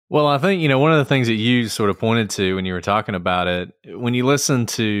Well, I think, one of the things that you sort of pointed to when you were talking about it, when you listen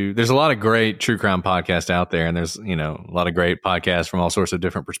to, there's a lot of great true crime podcasts out there, and there's, a lot of great podcasts from all sorts of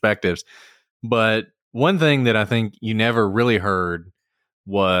different perspectives. But one thing that I think you never really heard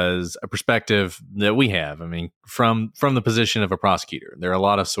was a perspective that we have. I mean, from the position of a prosecutor, there are a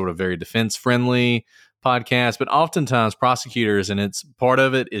lot of sort of very defense friendly podcasts, but oftentimes prosecutors, and it's part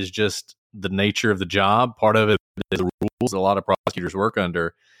of it is just the nature of the job. Part of it is the rules a lot of prosecutors work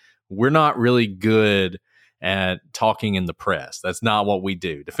under. We're not really good at talking in the press. That's not what we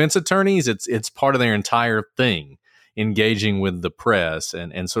do. Defense attorneys, it's part of their entire thing, engaging with the press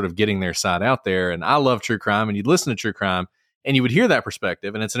and sort of getting their side out there. And I love true crime, and you'd listen to true crime and you would hear that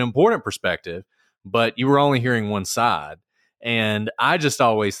perspective, and it's an important perspective, but you were only hearing one side. And I just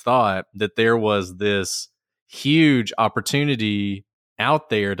always thought that there was this huge opportunity out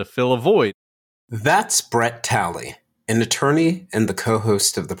there to fill a void. That's Brett Talley, an attorney and the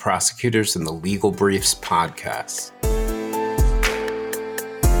co-host of the Prosecutors and the Legal Briefs podcast.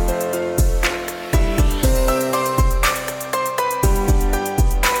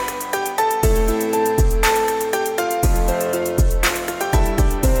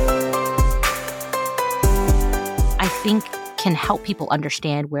 I think can help people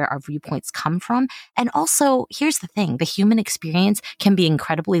understand where our viewpoints come from. And also, here's the thing, the human experience can be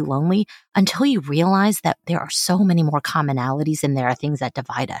incredibly lonely until you realize that there are so many more commonalities and there are things that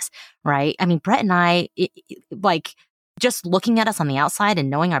divide us, right? I mean, Brett and I, just looking at us on the outside and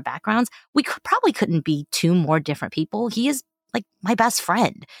knowing our backgrounds, we probably couldn't be two more different people. He is like my best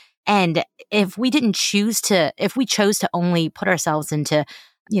friend. And if we chose to only put ourselves into,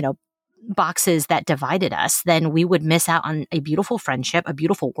 boxes that divided us, then we would miss out on a beautiful friendship, a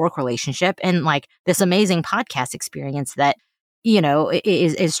beautiful work relationship, and like this amazing podcast experience that,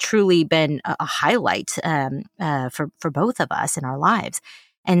 is truly been a highlight for both of us in our lives.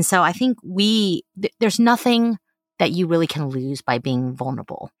 And so I think there's nothing that you really can lose by being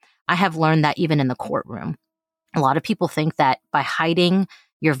vulnerable. I have learned that even in the courtroom. A lot of people think that by hiding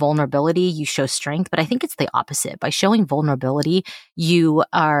your vulnerability, you show strength, but I think it's the opposite. By showing vulnerability, you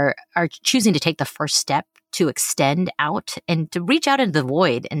are choosing to take the first step to extend out and to reach out into the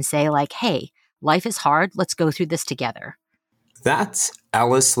void and say like, hey, life is hard. Let's go through this together. That's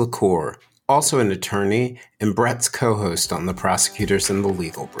LaCour, also an attorney and Brett's co-host on the Prosecutors and the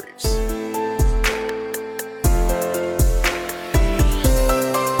Legal Briefs.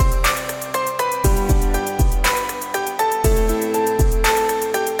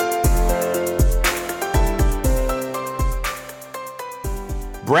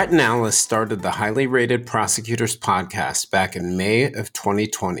 Brett and Alice started the highly rated Prosecutors podcast back in May of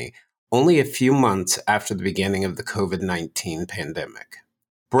 2020, only a few months after the beginning of the COVID-19 pandemic.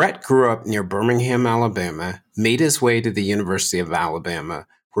 Brett grew up near Birmingham, Alabama, made his way to the University of Alabama,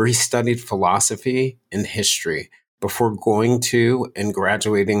 where he studied philosophy and history before going to and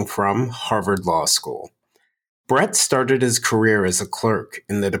graduating from Harvard Law School. Brett started his career as a clerk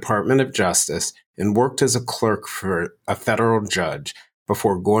in the Department of Justice and worked as a clerk for a federal judge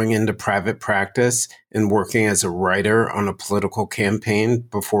before going into private practice and working as a writer on a political campaign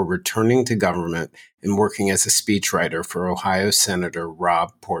before returning to government and working as a speechwriter for Ohio Senator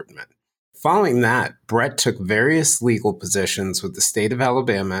Rob Portman. Following that, Brett took various legal positions with the state of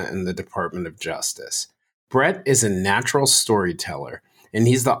Alabama and the Department of Justice. Brett is a natural storyteller, and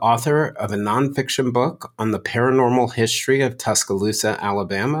he's the author of a nonfiction book on the paranormal history of Tuscaloosa,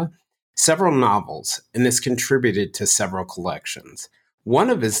 Alabama, several novels, and has contributed to several collections.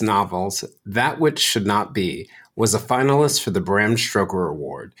 One of his novels, That Which Should Not Be, was a finalist for the Bram Stoker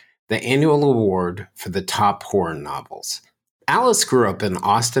Award, the annual award for the top horror novels. Alice grew up in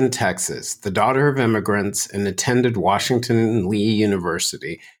Austin, Texas, the daughter of immigrants, and attended Washington Lee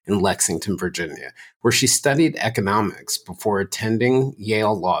University in Lexington, Virginia, where she studied economics before attending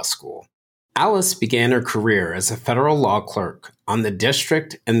Yale Law School. Alice began her career as a federal law clerk on the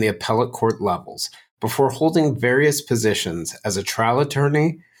district and the appellate court levels, before holding various positions as a trial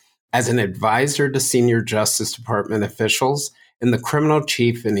attorney, as an advisor to senior Justice Department officials, and the criminal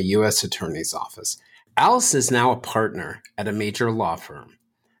chief in a U.S. Attorney's Office. Alice is now a partner at a major law firm.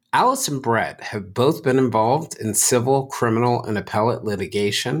 Alice and Brett have both been involved in civil, criminal, and appellate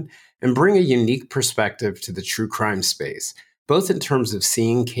litigation and bring a unique perspective to the true crime space, both in terms of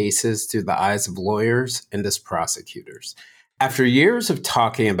seeing cases through the eyes of lawyers and as prosecutors. After years of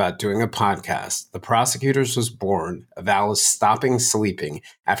talking about doing a podcast, The Prosecutors was born of Alice stopping sleeping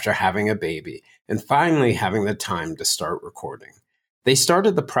after having a baby and finally having the time to start recording. They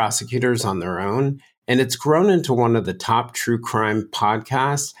started The Prosecutors on their own, and it's grown into one of the top true crime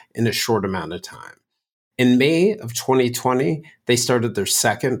podcasts in a short amount of time. In May of 2020, they started their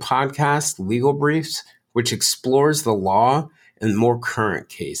second podcast, Legal Briefs, which explores the law and more current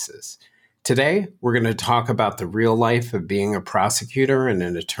cases. Today, we're going to talk about the real life of being a prosecutor and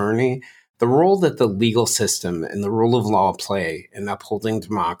an attorney, the role that the legal system and the rule of law play in upholding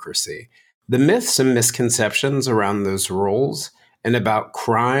democracy, the myths and misconceptions around those roles, and about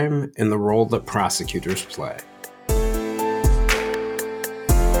crime and the role that prosecutors play.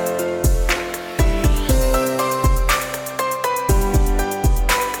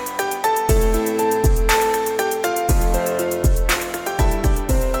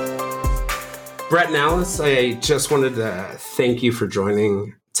 Brett and Alice, I just wanted to thank you for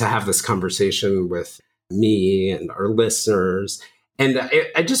joining to have this conversation with me and our listeners. And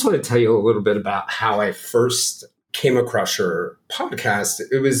I just want to tell you a little bit about how I first came across your podcast.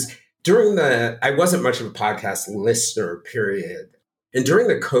 It was I wasn't much of a podcast listener, period. And during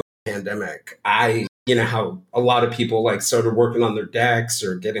the COVID pandemic, how a lot of people started working on their decks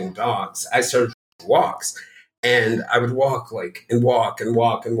or getting dogs. I started walks, and I would walk and walk,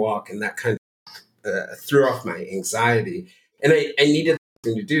 and that kind of threw off my anxiety. And I needed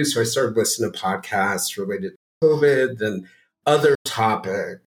something to do. So I started listening to podcasts related to COVID and other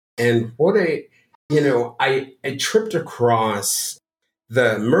topics. And I tripped across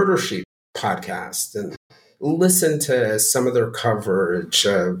the Murder Sheet podcast and listened to some of their coverage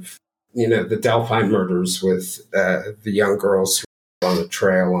of, the Delphi murders with the young girls who were on the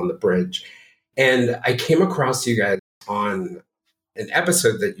trail on the bridge. And I came across you guys on an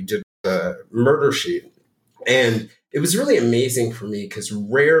episode that you did, the Murder Sheet. And it was really amazing for me because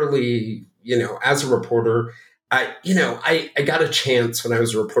rarely, as a reporter, I got a chance when I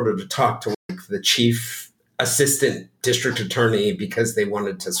was a reporter to talk to the chief assistant district attorney because they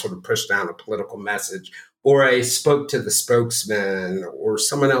wanted to sort of push down a political message, or I spoke to the spokesman or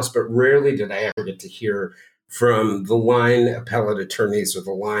someone else, but rarely did I ever get to hear from the line appellate attorneys or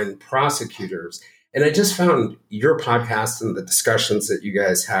the line prosecutors. And I just found your podcast and the discussions that you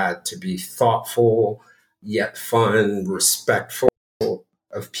guys had to be thoughtful, yet fun, respectful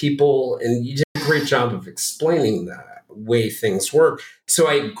of people. And you did a great job of explaining the way things work. So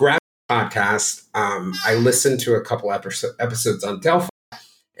I grabbed the podcast. I listened to a couple episodes on Delphi.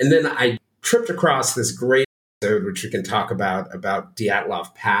 And then I tripped across this great episode, which we can talk about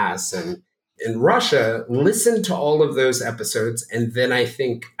Dyatlov Pass and in Russia, listened to all of those episodes. And then I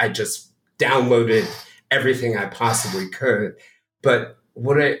think I just downloaded everything I possibly could. But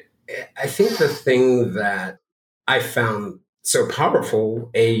what I think the thing that I found so powerful,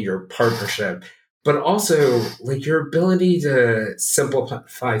 your partnership, but also your ability to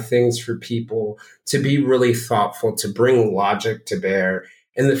simplify things for people, to be really thoughtful, to bring logic to bear.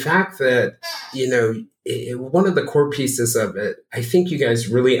 And the fact that, one of the core pieces of it, I think you guys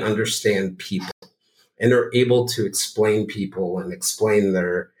really understand people and are able to explain people and explain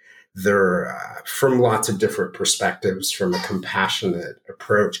their from lots of different perspectives, from a compassionate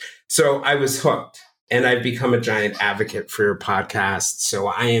approach. So I was hooked, and I've become a giant advocate for your podcast. So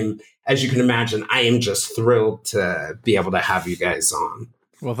I am, as you can imagine, I am just thrilled to be able to have you guys on.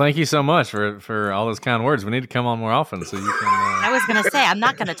 Well, thank you so much for all those kind words. We need to come on more often so you can... I was going to say, I'm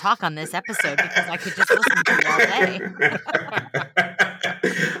not going to talk on this episode because I could just listen to you all day.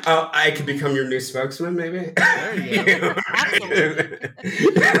 I could become your new spokesman, maybe? There you go. Absolutely.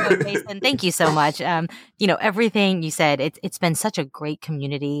 So, Jason, thank you so much. Everything you said, it's been such a great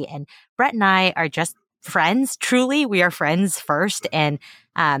community. And Brett and I are just friends. Truly, we are friends first. And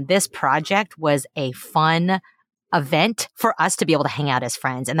this project was a fun event for us to be able to hang out as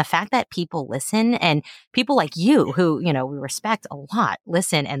friends. And the fact that people listen, and people like you who, we respect a lot,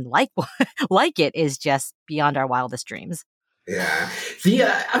 listen and like it, is just beyond our wildest dreams. Yeah.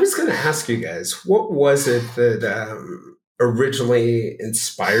 I was going to ask you guys, what was it that originally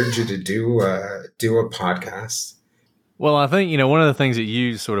inspired you to do a podcast? Well, I think, one of the things that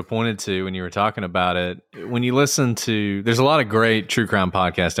you sort of pointed to when you were talking about it, when you listen to, there's a lot of great true crime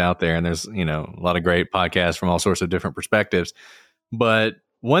podcasts out there, and there's, a lot of great podcasts from all sorts of different perspectives. But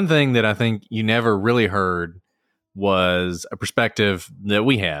one thing that I think you never really heard was a perspective that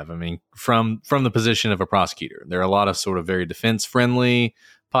we have. I mean, from the position of a prosecutor. There are a lot of sort of very defense-friendly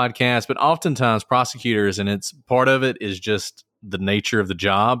podcasts, but oftentimes prosecutors, and it's part of it is just the nature of the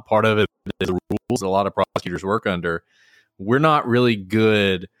job. Part of it is the rules a lot of prosecutors work under. We're not really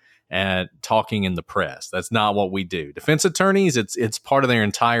good at talking in the press. That's not what we do. Defense attorneys, it's part of their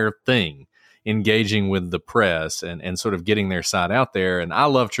entire thing, engaging with the press and sort of getting their side out there. And I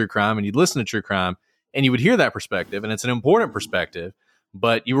love true crime, and you'd listen to true crime and you would hear that perspective, and it's an important perspective,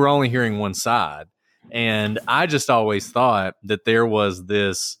 but you were only hearing one side. And I just always thought that there was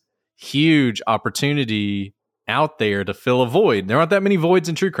this huge opportunity out there to fill a void. There aren't that many voids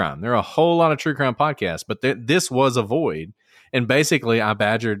in true crime. There are a whole lot of true crime podcasts, but this was a void. And basically, I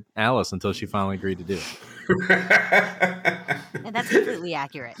badgered Alice until she finally agreed to do it. And that's completely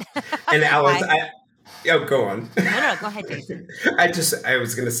accurate. And Alice, go on. No, go ahead, Jason. I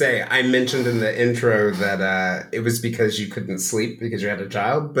was going to say, I mentioned in the intro that it was because you couldn't sleep because you had a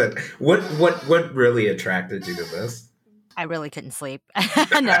child. But what really attracted you to this? I really couldn't sleep.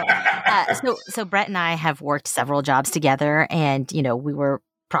 No. So Brett and I have worked several jobs together, and, we were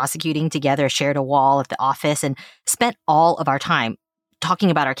prosecuting together, shared a wall at the office, and spent all of our time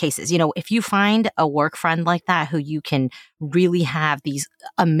talking about our cases. If you find a work friend like that who you can really have these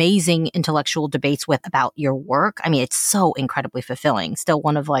amazing intellectual debates with about your work, I mean, it's so incredibly fulfilling. Still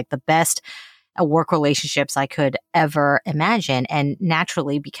one of the best work relationships I could ever imagine. And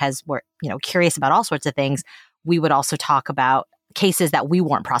naturally, because we're, curious about all sorts of things, we would also talk about cases that we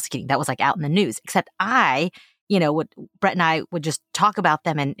weren't prosecuting that was out in the news, except Brett and I would just talk about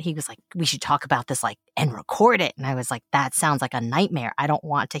them, and he was like, we should talk about this and record it. And I was like, that sounds like a nightmare. I don't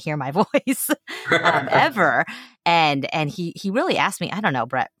want to hear my voice ever. And he really asked me, I don't know,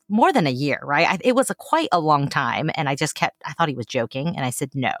 Brett, more than a year, right? It was quite a long time. And I thought he was joking. And I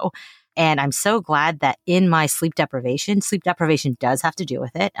said, no. And I'm so glad that in my sleep deprivation does have to do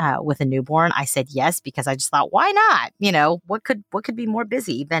with it, with a newborn. I said yes, because I just thought, why not? What could be more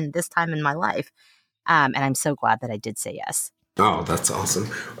busy than this time in my life? And I'm so glad that I did say yes. Oh, that's awesome.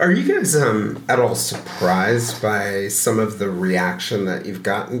 Are you guys at all surprised by some of the reaction that you've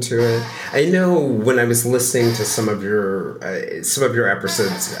gotten to it? I know when I was listening to some of your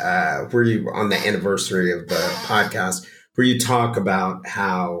episodes, where you on the anniversary of the podcast, where you talk about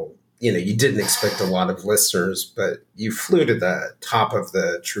how you didn't expect a lot of listeners, but you flew to the top of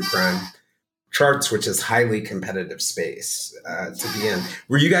the true crime charts, which is highly competitive space to be in.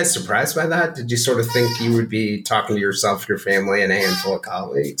 Were you guys surprised by that? Did you sort of think you would be talking to yourself, your family, and a handful of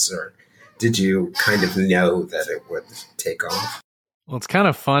colleagues, or did you kind of know that it would take off? Well, it's kind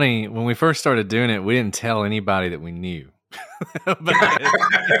of funny. When we first started doing it, we didn't tell anybody that we knew.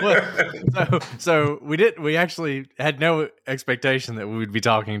 So we actually had no expectation that we would be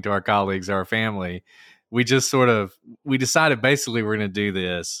talking to our colleagues or our family. We just we decided basically we're going to do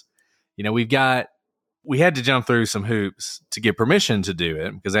this. We had to jump through some hoops to get permission to do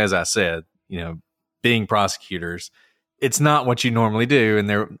it, because as I said, being prosecutors, it's not what you normally do.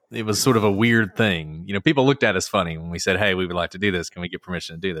 And it was sort of a weird thing. People looked at us funny when we said, hey, we would like to do this. Can we get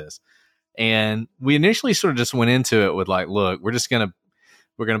permission to do this? And we initially sort of just went into it with look, we're going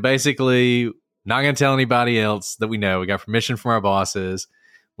to basically not going to tell anybody else that we know. We got permission from our bosses.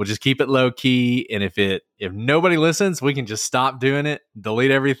 We'll just keep it low key. And if nobody listens, we can just stop doing it,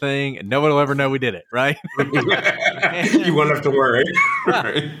 delete everything, and nobody will ever know we did it. Right. You won't have to worry.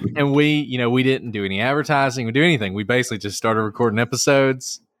 Right. And we didn't do any advertising or do anything. We basically just started recording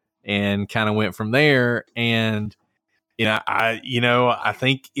episodes and kind of went from there. And I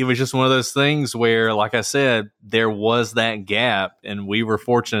think it was just one of those things where, like I said, there was that gap, and we were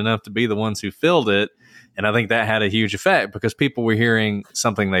fortunate enough to be the ones who filled it. And I think that had a huge effect, because people were hearing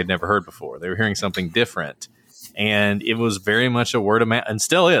something they'd never heard before. They were hearing something different. And it was very much a word of mouth, and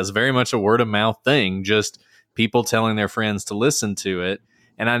still is very much a word of mouth thing, just people telling their friends to listen to it.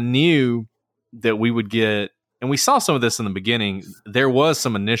 And I knew that we would get, and we saw some of this in the beginning, there was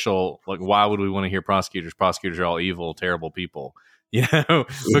some initial, why would we want to hear prosecutors? Prosecutors are all evil, terrible people, because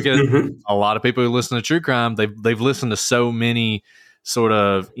a lot of people who listen to true crime, they've listened to so many sort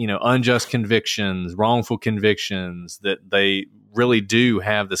of, unjust convictions, wrongful convictions, that they really do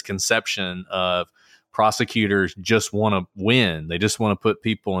have this conception of prosecutors just want to win. They just want to put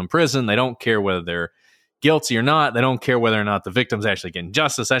people in prison. They don't care whether they're guilty or not. They don't care whether or not the victim's actually getting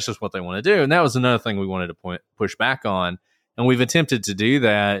justice. That's just what they want to do. And that was another thing we wanted to push back on. And we've attempted to do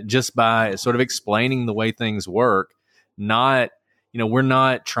that just by sort of explaining the way things work. Not, we're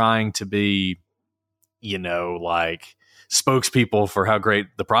not trying to be, spokespeople for how great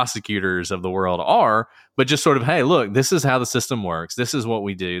the prosecutors of the world are, but just sort of, hey, look, this is how the system works. This is what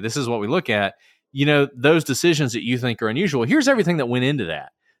we do. This is what we look at. Those decisions that you think are unusual, here's everything that went into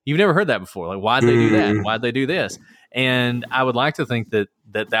that. You've never heard that before. Why'd they do that? Why'd they do this? And I would like to think that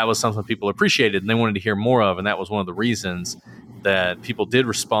was something people appreciated and they wanted to hear more of. And that was one of the reasons that people did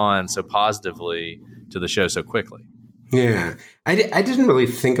respond so positively to the show so quickly. Yeah, I didn't really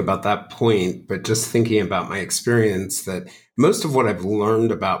think about that point, but just thinking about my experience, that most of what I've learned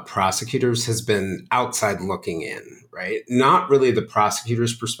about prosecutors has been outside looking in, right? Not really the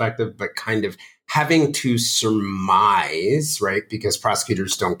prosecutor's perspective, but kind of having to surmise, right? Because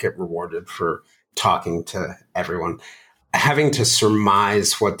prosecutors don't get rewarded for talking to everyone. having to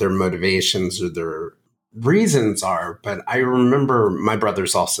surmise what their motivations or their reasons are. But I remember my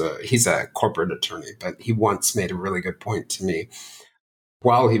brother's he's a corporate attorney, but he once made a really good point to me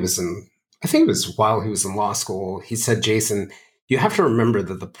while he was while he was in law school. He said, Jason, you have to remember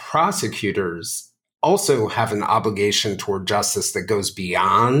that the prosecutors also have an obligation toward justice that goes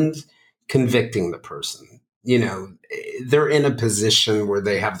beyond convicting the person. They're in a position where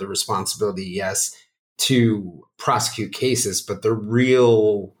they have the responsibility, yes, to prosecute cases, but the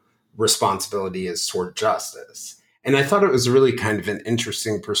real responsibility is toward justice. And I thought it was really kind of an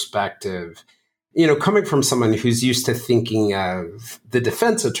interesting perspective, coming from someone who's used to thinking of the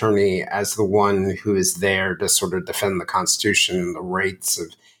defense attorney as the one who is there to sort of defend the Constitution and the rights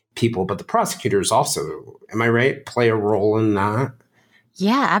of people. But the prosecutors also, am I right, play a role in that?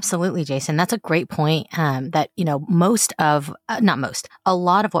 Yeah, absolutely, Jason. That's a great point. That, a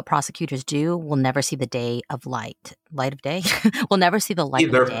lot of what prosecutors do will never see the day of light of day, will never see the light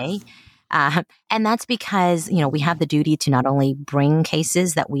Either. of day. And that's because, we have the duty to not only bring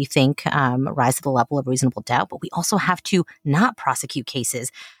cases that we think rise to the level of reasonable doubt, but we also have to not prosecute cases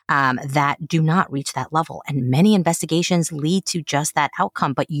that do not reach that level. And many investigations lead to just that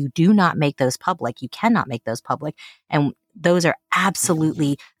outcome, but you do not make those public. You cannot make those public. And those are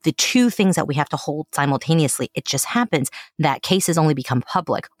absolutely the two things that we have to hold simultaneously. It just happens that cases only become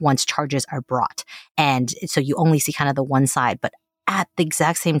public once charges are brought. And so you only see kind of the one side. But at the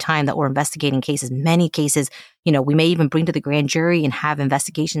exact same time that we're investigating cases, many cases, we may even bring to the grand jury and have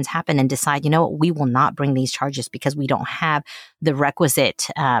investigations happen and decide, we will not bring these charges because we don't have the requisite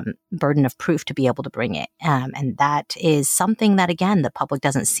burden of proof to be able to bring it. And that is something that, again, the public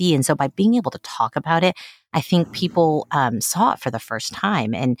doesn't see. And so by being able to talk about it, I think people saw it for the first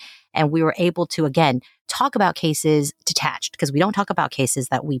time. And we were able to, again, talk about cases detached, because we don't talk about cases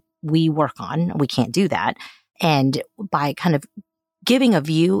that we work on. We can't do that. And by kind of giving a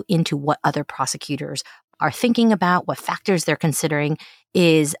view into what other prosecutors are thinking about, what factors they're considering,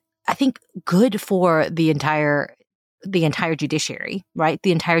 is, I think, good for the entire judiciary, right?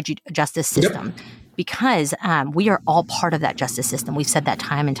 The entire justice system, Yep. Because we are all part of that justice system. We've said that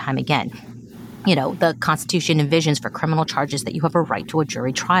time and time again. The Constitution envisions for criminal charges that you have a right to a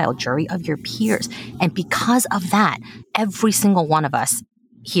jury trial, jury of your peers. And because of that, every single one of us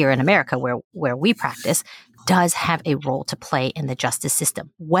here in America, where we practice, does have a role to play in the justice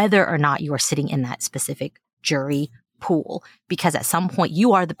system, whether or not you are sitting in that specific jury pool, because at some point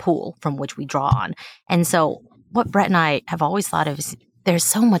you are the pool from which we draw on. And so what Brett and I have always thought of is there's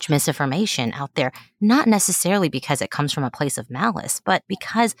so much misinformation out there, not necessarily because it comes from a place of malice, but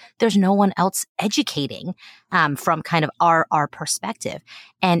because there's no one else educating from kind of our perspective.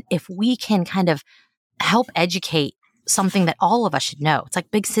 And if we can kind of help educate something that all of us should know, it's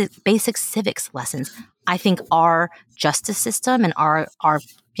like basic civics lessons. I think our justice system and our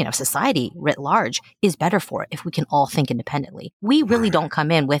society writ large is better for it if we can all think independently. We really don't come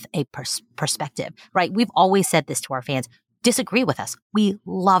in with a perspective, right? We've always said this to our fans. Disagree with us. We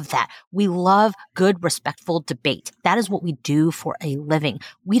love that. We love good, respectful debate. That is what we do for a living.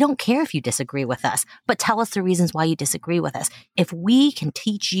 We don't care if you disagree with us, but tell us the reasons why you disagree with us. If we can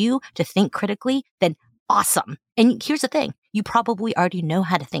teach you to think critically, then awesome. And here's the thing. You probably already know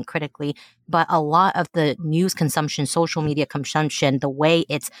how to think critically, but a lot of the news consumption, social media consumption, the way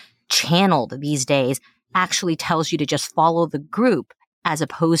it's channeled these days actually tells you to just follow the group as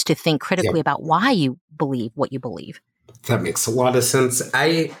opposed to think critically about why you believe what you believe. That makes a lot of sense.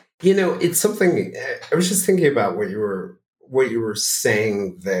 It's something I was just thinking about what you were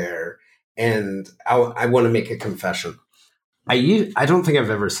saying there, and I want to make a confession. I don't think I've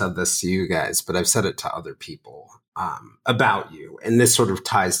ever said this to you guys, but I've said it to other people about you. And this sort of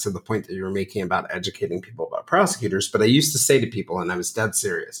ties to the point that you were making about educating people about prosecutors. But I used to say to people, and I was dead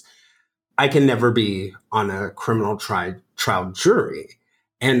serious, I can never be on a criminal trial jury.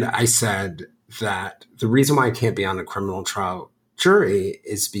 And I said that the reason why I can't be on a criminal trial jury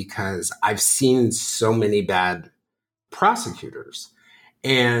is because I've seen so many bad prosecutors.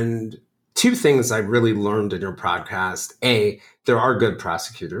 And two things I really learned in your podcast: A, there are good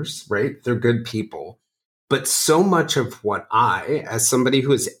prosecutors, right? They're good people. But so much of what I, as somebody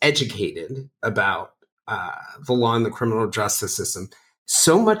who is educated about the law and the criminal justice system,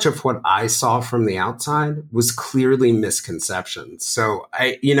 so much of what I saw from the outside was clearly misconceptions. So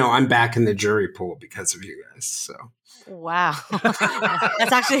I'm back in the jury pool because of you guys. So. Wow.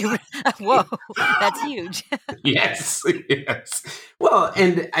 That's actually, whoa, that's huge. Yes. Well,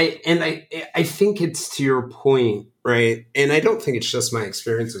 and I think it's to your point, right? And I don't think it's just my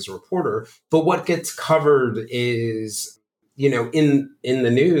experience as a reporter, but what gets covered is, in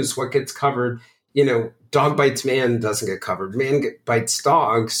the news, what gets covered, dog bites man doesn't get covered. Bites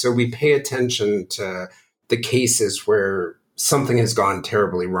dog. So we pay attention to the cases where something has gone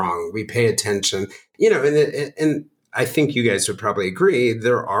terribly wrong. We pay attention, and I think you guys would probably agree,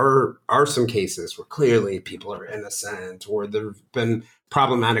 there are some cases where clearly people are innocent or there have been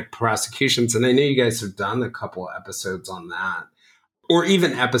problematic prosecutions. And I know you guys have done a couple episodes on that, or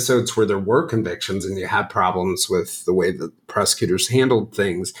even episodes where there were convictions and you had problems with the way the prosecutors handled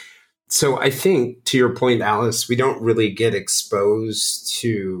things. So I think, to your point, Alice, we don't really get exposed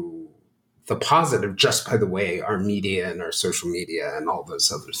to the positive just by the way our media and our social media and all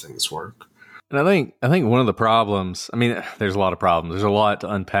those other things work. And I think one of the problems, I mean, there's a lot of problems. There's a lot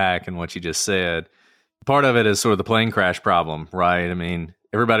to unpack in what you just said. Part of it is sort of the plane crash problem, right? I mean,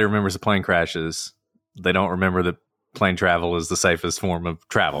 everybody remembers the plane crashes. They don't remember that plane travel is the safest form of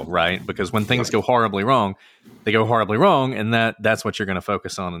travel, right? Because when things go horribly wrong, they go horribly wrong, and that's what you're going to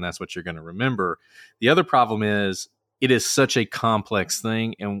focus on, and that's what you're going to remember. The other problem is it is such a complex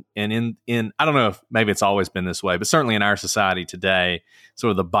thing, and in I don't know if maybe it's always been this way, but certainly in our society today,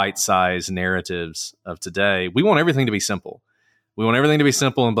 sort of the bite-sized narratives of today, we want everything to be simple. We want everything to be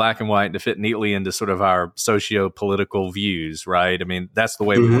simple and black and white and to fit neatly into sort of our socio-political views, right? I mean, that's the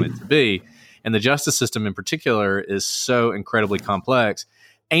way we want it to be. And the justice system in particular is so incredibly complex,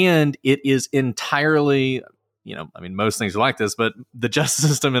 and it is entirely, I mean, most things are like this, but the justice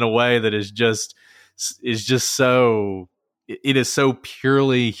system in a way that is just so, it is so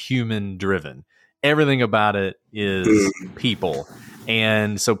purely human driven. Everything about it is people.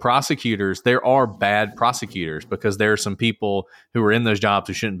 And so prosecutors, there are bad prosecutors because there are some people who are in those jobs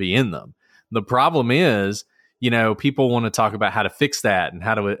who shouldn't be in them. The problem is, people want to talk about how to fix that and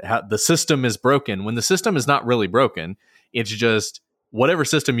how the system is broken when the system is not really broken. It's just whatever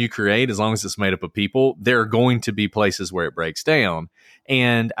system you create, as long as it's made up of people, there are going to be places where it breaks down.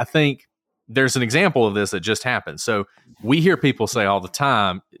 And I think there's an example of this that just happened. So we hear people say all the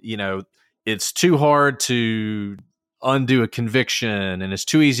time, it's too hard to undo a conviction and it's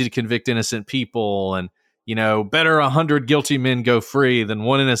too easy to convict innocent people. And, better 100 guilty men go free than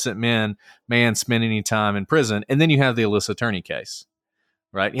one innocent man spend any time in prison. And then you have the illicit attorney case,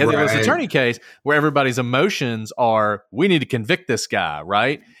 right? You have the illicit attorney case where everybody's emotions are, we need to convict this guy,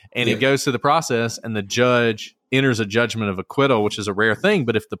 right? And it goes through the process and the judge enters a judgment of acquittal, which is a rare thing.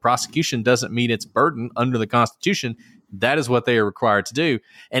 But if the prosecution doesn't meet its burden under the Constitution, that is what they are required to do.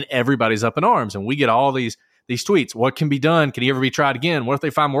 And everybody's up in arms. And we get all these tweets. What can be done? Can he ever be tried again? What if they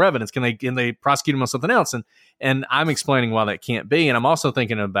find more evidence? Can they prosecute him on something else? And I'm explaining why that can't be. And I'm also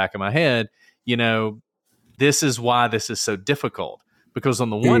thinking in the back of my head, this is why this is so difficult. Because on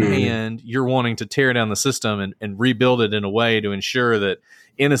the one hand, you're wanting to tear down the system and rebuild it in a way to ensure that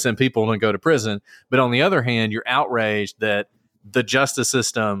innocent people don't go to prison. But on the other hand, you're outraged that the justice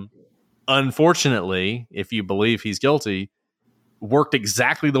system, unfortunately, if you believe he's guilty, worked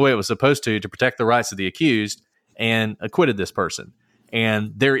exactly the way it was supposed to protect the rights of the accused and acquitted this person.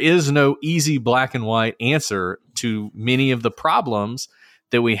 And there is no easy black and white answer to many of the problems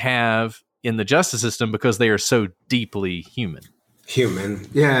that we have in the justice system because they are so deeply human.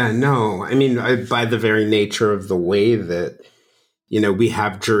 Yeah, no. I mean, by the very nature of the way that, we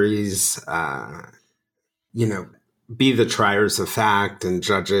have juries, be the triers of fact and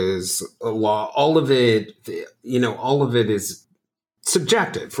judges, law, all of it is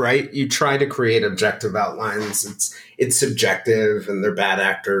subjective, right? You try to create objective outlines. It's subjective, and they're bad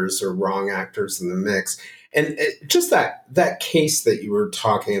actors or wrong actors in the mix. And just that case that you were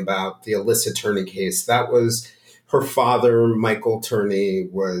talking about, the illicit attorney case, that was her father, Michael Turney,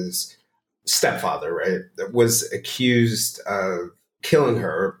 was stepfather, right? Was accused of killing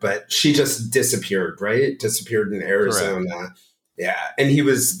her, but she just disappeared, right? Disappeared in Arizona. Correct. Yeah. And he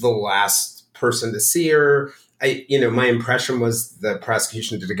was the last person to see her. My impression was the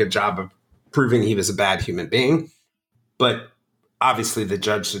prosecution did a good job of proving he was a bad human being, but obviously the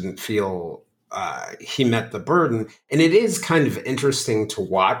judge didn't feel he met the burden. And it is kind of interesting to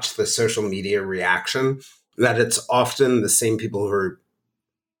watch the social media reaction, that it's often the same people who are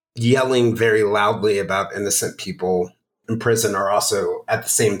yelling very loudly about innocent people in prison are also at the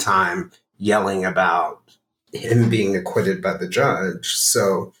same time yelling about him being acquitted by the judge.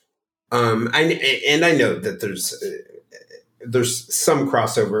 So, I know that there's some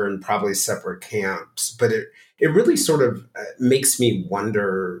crossover and probably separate camps, but it really sort of makes me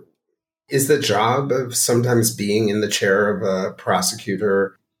wonder, is the job of sometimes being in the chair of a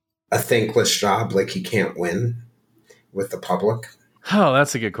prosecutor a thankless job, like he can't win with the public? Oh,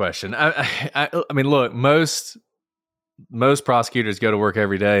 that's a good question. I mean, look, most prosecutors go to work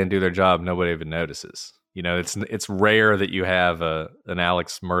every day and do their job. Nobody even notices, It's rare that you have an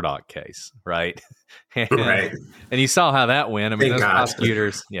Alex Murdaugh case, right? Right. And you saw how that went. I mean, Thank those God.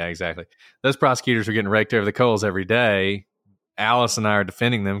 prosecutors, yeah, exactly. Those prosecutors were getting raked over the coals every day. Alice and I are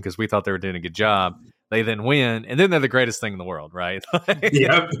defending them because we thought they were doing a good job. They then win, and then they're the greatest thing in the world, right?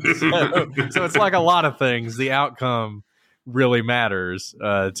 Yep. So it's like a lot of things. The outcome really matters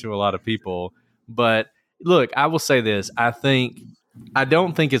to a lot of people. But look, I will say this. I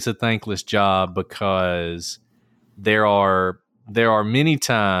don't think it's a thankless job because there are many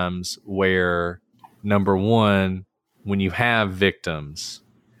times where, number one, when you have victims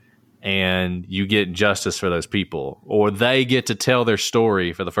and you get justice for those people, or they get to tell their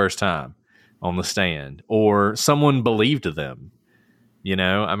story for the first time on the stand, or someone believed them,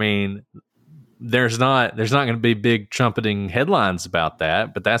 I mean, there's not going to be big trumpeting headlines about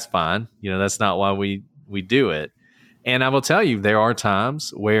that, but that's fine. That's not why we do it. And I will tell you, there are times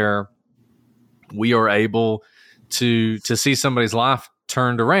where we are able to see somebody's life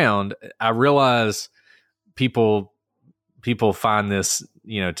turned around. I realize people find this,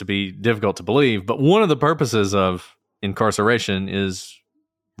 to be difficult to believe, but one of the purposes of incarceration is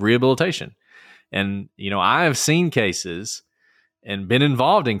rehabilitation. And, I have seen cases and been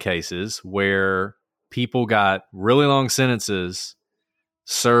involved in cases where people got really long sentences,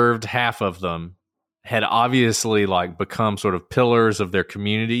 served half of them, had obviously become sort of pillars of their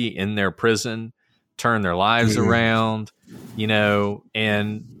community in their prison, turned their lives around,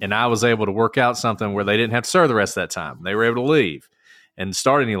 and I was able to work out something where they didn't have to serve the rest of that time. They were able to leave and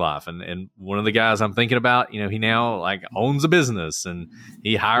start a new life. And one of the guys I'm thinking about, he now owns a business and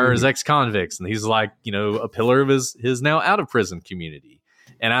he hires ex-convicts, and he's a pillar of his now out of prison community.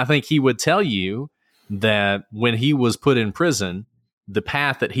 And I think he would tell you that when he was put in prison, the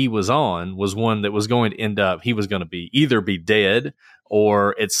path that he was on was one that was going to end up, he was going to either be dead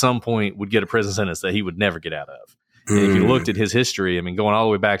or at some point would get a prison sentence that he would never get out of. And if you looked at his history, I mean, going all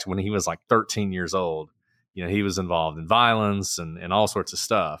the way back to when he was 13 years old, he was involved in violence and all sorts of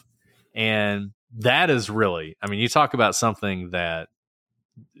stuff. And that is really, I mean, you talk about something that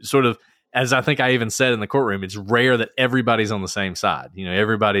sort of, as I think I even said in the courtroom, it's rare that everybody's on the same side.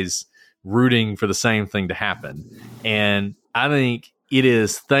 Everybody's rooting for the same thing to happen. And I think it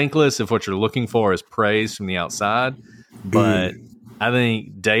is thankless if what you're looking for is praise from the outside. But I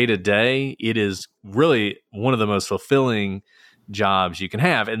think day to day, it is really one of the most fulfilling jobs you can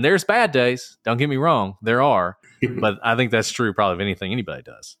have. And there's bad days. Don't get me wrong. There are. But I think that's true probably of anything anybody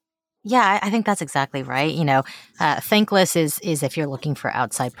does. Yeah, I think that's exactly right. Thankless is if you're looking for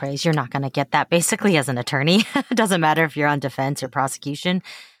outside praise, you're not going to get that basically as an attorney. It doesn't matter if you're on defense or prosecution.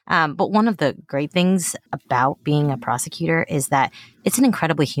 But one of the great things about being a prosecutor is that it's an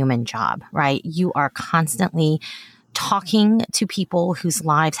incredibly human job, right? You are constantly talking to people whose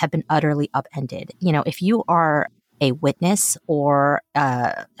lives have been utterly upended. If you are a witness or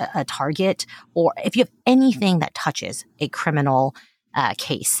a target, or if you have anything that touches a criminal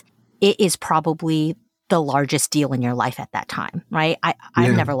case, it is probably the largest deal in your life at that time, right?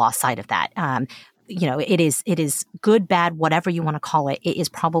 I've never lost sight of that. It is good, bad, whatever you want to call it. It is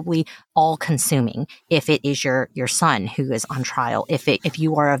probably all consuming. If it is your son who is on trial, if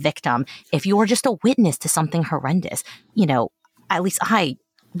you are a victim, if you are just a witness to something horrendous, at least I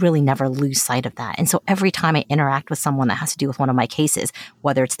really never lose sight of that. And so every time I interact with someone that has to do with one of my cases,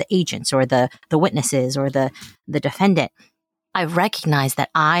 whether it's the agents or the witnesses or the defendant, I recognize that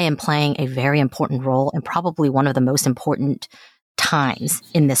I am playing a very important role and probably one of the most important times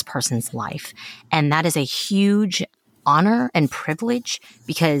in this person's life. And that is a huge honor and privilege,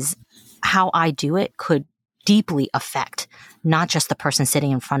 because how I do it could deeply affect not just the person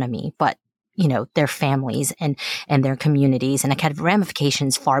sitting in front of me, but their families and their communities, and it can have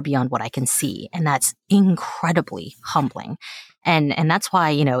ramifications far beyond what I can see. And that's incredibly humbling. And that's why,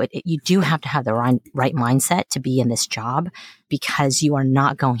 you do have to have the right mindset to be in this job, because you are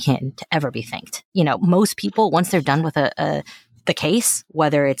not going in to ever be thanked. Most people, once they're done with the case,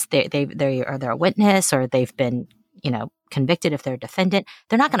 whether it's they're a witness or they've been, convicted, if they're a defendant,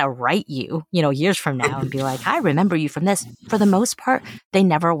 they're not going to write you, years from now and be like, I remember you from this. For the most part, they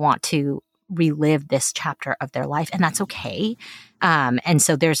never want to relive this chapter of their life, and that's okay. And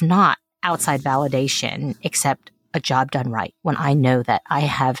so there's not outside validation except a job done right, when I know that I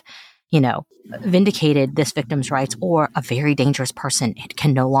have, vindicated this victim's rights, or a very dangerous person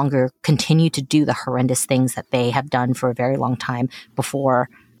can no longer continue to do the horrendous things that they have done for a very long time before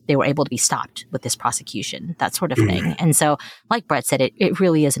they were able to be stopped with this prosecution, that sort of thing. And so, like Brett said, it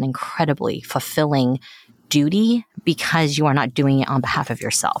really is an incredibly fulfilling duty, because you are not doing it on behalf of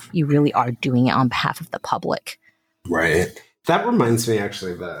yourself. You really are doing it on behalf of the public. Right. That reminds me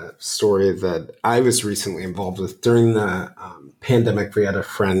actually of a story that I was recently involved with. During the pandemic, we had a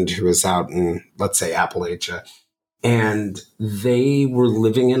friend who was out in, let's say, Appalachia, and they were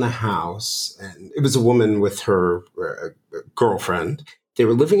living in a house, and it was a woman with her girlfriend. They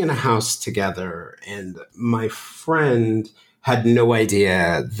were living in a house together, and my friend had no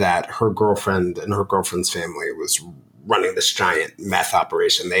idea that her girlfriend and her girlfriend's family was running this giant meth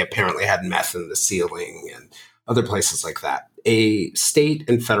operation. They apparently had meth in the ceiling and other places like that. A state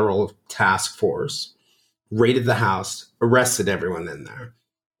and federal task force raided the house, arrested everyone in there.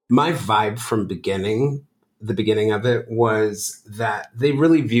 My vibe from the beginning of it was that they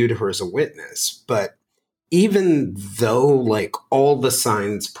really viewed her as a witness. But even though like all the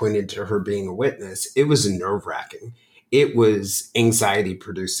signs pointed to her being a witness, it was nerve wracking. It was anxiety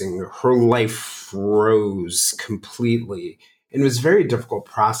producing. Her life froze completely. And it was a very difficult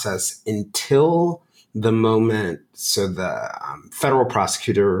process until the moment. So the federal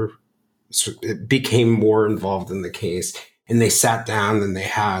prosecutor became more involved in the case, and they sat down and they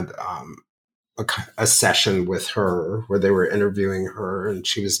had a session with her where they were interviewing her, and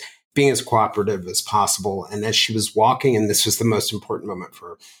she was being as cooperative as possible. And as she was walking, and this was the most important moment for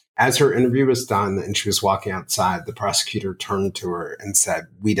her, as her interview was done and she was walking outside, the prosecutor turned to her and said,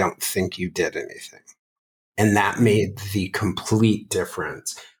 "We don't think you did anything." And that made the complete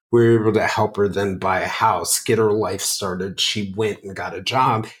difference. We were able to help her then buy a house, get her life started. She went and got a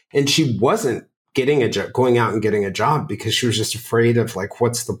job, and she wasn't getting a job, going out and getting a job, because she was just afraid of like,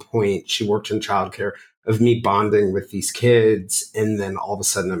 what's the point? She worked in childcare, of me bonding with these kids, and then all of a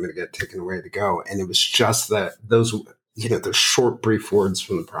sudden I'm going to get taken away to go. And it was just that those short, brief words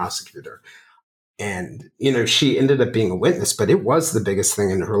from the prosecutor. And, she ended up being a witness, but it was the biggest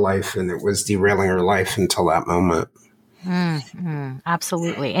thing in her life, and it was derailing her life until that moment.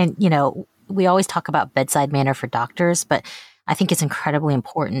 Absolutely. And, we always talk about bedside manner for doctors, but I think it's incredibly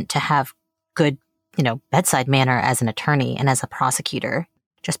important to have good, bedside manner as an attorney and as a prosecutor.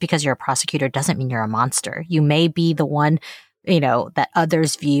 Just because you're a prosecutor doesn't mean you're a monster. You may be the one, that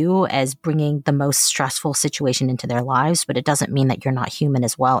others view as bringing the most stressful situation into their lives, but it doesn't mean that you're not human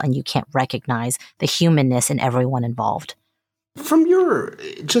as well, and you can't recognize the humanness in everyone involved. From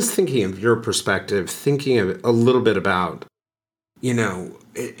just thinking of your perspective, thinking of a little bit about,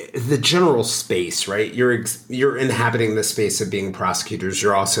 the general space, right? You're inhabiting the space of being prosecutors.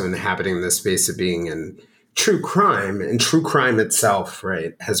 You're also inhabiting the space of being in true crime, and true crime itself,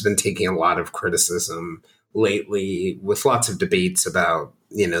 right, has been taking a lot of criticism lately, with lots of debates about,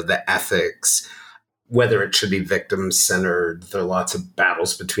 the ethics, whether it should be victim-centered. There are lots of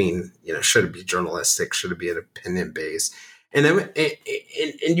battles between, should it be journalistic? Should it be an opinion-based? And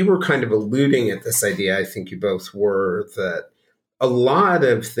you were kind of alluding at this idea, I think you both were, that a lot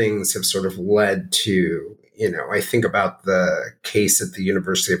of things have sort of led to, I think about the case at the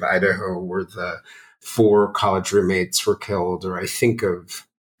University of Idaho where the 4 college roommates were killed, or I think of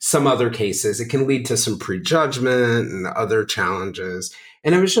some other cases. It can lead to some prejudgment and other challenges.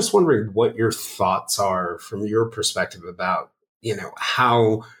 And I was just wondering what your thoughts are from your perspective about,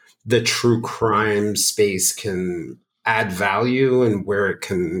 how the true crime space can add value and where it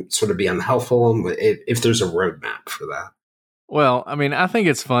can sort of be unhelpful, and if there's a roadmap for that. Well, I mean, I think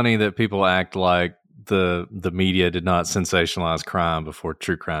it's funny that people act like the media did not sensationalize crime before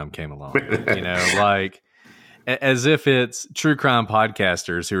true crime came along. Like as if it's true crime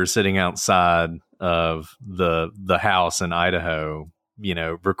podcasters who are sitting outside of the house in Idaho,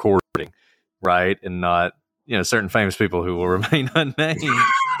 recording, right? And not, certain famous people who will remain unnamed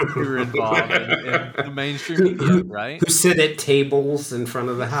who are involved in the mainstream media, right? Who sit at tables in front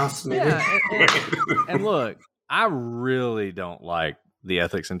of the house, maybe. Yeah, and look, I really don't like the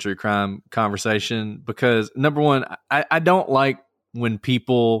ethics and true crime conversation because, number one, I don't like when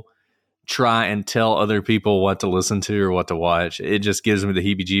people try and tell other people what to listen to or what to watch. It just gives me the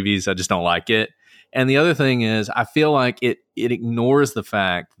heebie-jeebies. I just don't like it. And the other thing is, I feel like it ignores the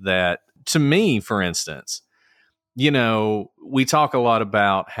fact that, to me, for instance, we talk a lot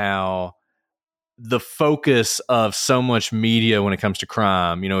about how the focus of so much media when it comes to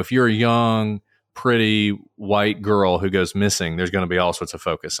crime, if you're a young, pretty white girl who goes missing, there's going to be all sorts of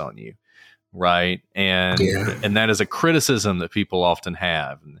focus on you, right? And that is a criticism that people often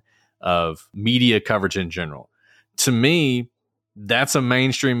have of media coverage in general. To me, that's a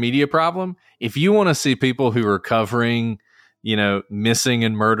mainstream media problem. If you want to see people who are covering, missing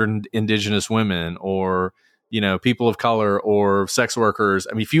and murdered Indigenous women, or people of color, or sex workers,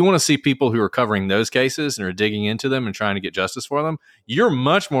 I mean, if you want to see people who are covering those cases and are digging into them and trying to get justice for them, you're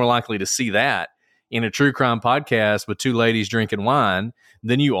much more likely to see that in a true crime podcast with 2 ladies drinking wine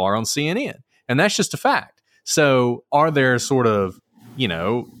than you are on CNN. And that's just a fact. So are there sort of,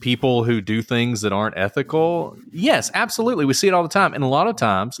 people who do things that aren't ethical? Yes, absolutely. We see it all the time. And a lot of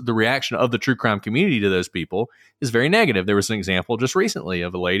times the reaction of the true crime community to those people is very negative. There was an example just recently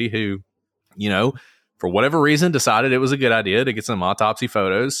of a lady who, for whatever reason, decided it was a good idea to get some autopsy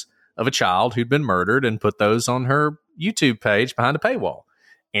photos of a child who'd been murdered and put those on her YouTube page behind a paywall.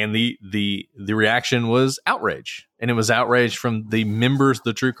 And the reaction was outrage. And it was outrage from the members of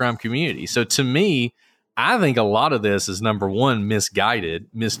the true crime community. So to me, I think a lot of this is, number one, misguided,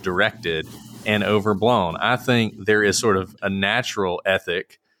 misdirected, and overblown. I think there is sort of a natural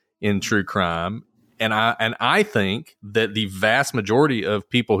ethic in true crime. And I think that the vast majority of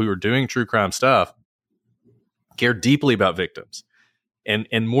people who are doing true crime stuff care deeply about victims and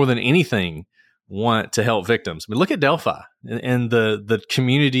more than anything want to help victims. I mean, look at Delphi and the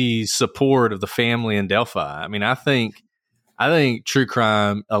community support of the family in Delphi. I mean, I think true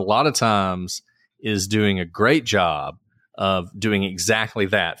crime a lot of times is doing a great job of doing exactly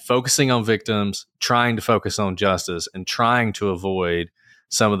that, focusing on victims, trying to focus on justice, and trying to avoid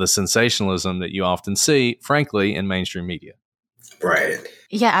some of the sensationalism that you often see, frankly, in mainstream media. Right.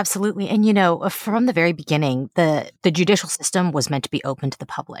 Yeah, absolutely. And, from the very beginning, the judicial system was meant to be open to the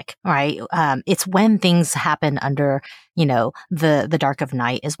public, right? It's when things happen under, the dark of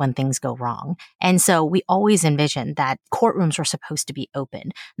night is when things go wrong. And so we always envisioned that courtrooms were supposed to be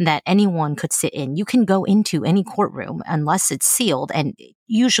open, that anyone could sit in. You can go into any courtroom unless it's sealed. And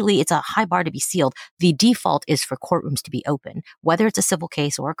usually it's a high bar to be sealed. The default is for courtrooms to be open, whether it's a civil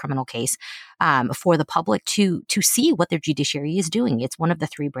case or a criminal case, for the public to see what their judiciary is doing. It's one of the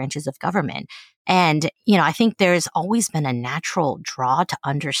three branches of government. And, I think there's always been a natural draw to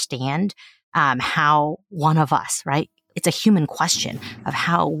understand how one of us, right? It's a human question of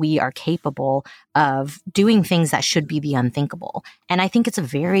how we are capable of doing things that should be the unthinkable. And I think it's a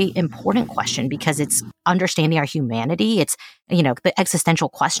very important question because it's understanding our humanity. It's, the existential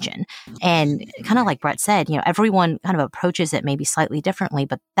question. And kind of like Brett said, everyone kind of approaches it maybe slightly differently,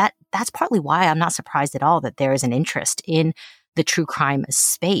 but that's partly why I'm not surprised at all that there is an interest in the true crime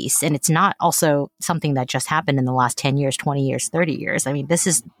space. And it's not also something that just happened in the last 10 years, 20 years, 30 years. I mean, this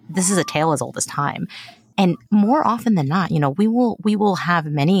is a tale as old as time. And more often than not, we will have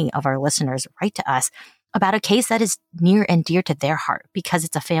many of our listeners write to us about a case that is near and dear to their heart because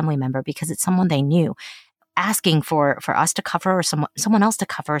it's a family member, because it's someone they knew, asking for us to cover or someone else to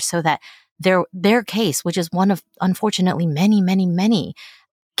cover so that their case, which is one of unfortunately many, many, many,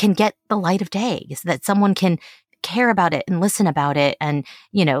 can get the light of day, so that someone can care about it and listen about it. And,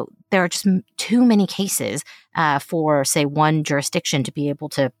 there are just too many cases for, say, one jurisdiction to be able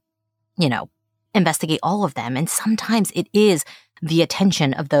to, investigate all of them. And sometimes it is the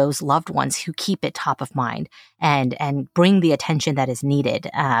attention of those loved ones who keep it top of mind and bring the attention that is needed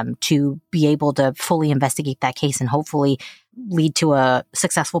to be able to fully investigate that case and hopefully lead to a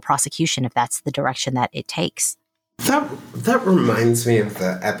successful prosecution if that's the direction that it takes. That reminds me of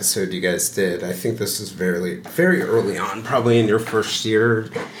the episode you guys did. I think this is very, very early on, probably in your first year.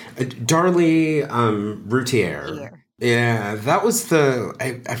 Darlie Routier. Yeah, that was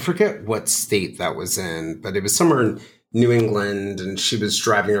I forget what state that was in, but it was somewhere in New England, and she was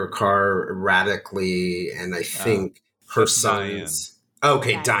driving her car erratically, and I think her son's... Diane.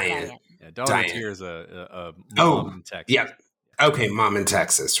 Okay, Diane. Yeah, Darlie Routier is a mom in Texas. Yeah. Okay, mom in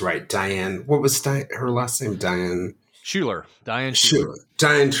Texas, right. Diane. What was her last name? Diane Schuler. Diane Schuler.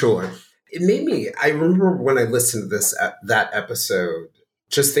 It made me... I remember when I listened to that episode,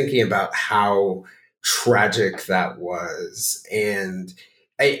 just thinking about how tragic that was. And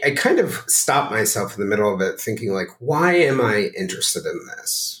I kind of stopped myself in the middle of it thinking, like, why am I interested in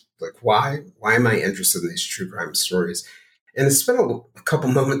this? Like, why am I interested in these true crime stories? And I spent a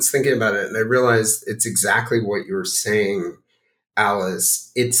couple moments thinking about it, and I realized it's exactly what you were saying,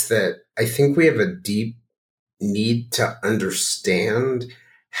 Alice. It's that I think we have a deep need to understand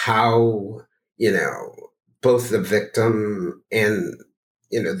how, both the victim and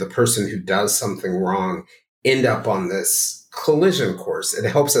the person who does something wrong end up on this collision course. It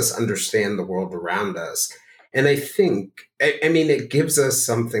helps us understand the world around us. And I think, it gives us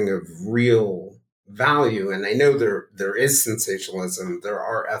something of real value. And I know there is sensationalism, there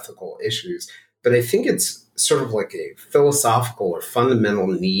are ethical issues, but I think it's sort of like a philosophical or fundamental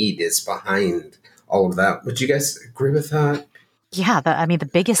need is behind all of that. Would you guys agree with that? Yeah, the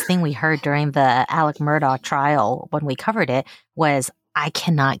biggest thing we heard during the Alec Murdaugh trial when we covered it was, I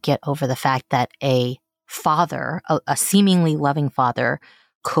cannot get over the fact that a father, a seemingly loving father,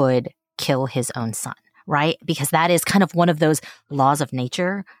 could kill his own son, right? Because that is kind of one of those laws of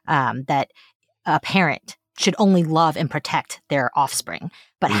nature that a parent should only love and protect their offspring.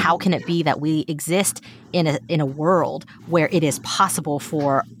 But how can it be that we exist in a world where it is possible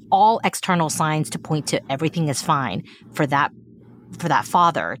for all external signs to point to everything is fine, for that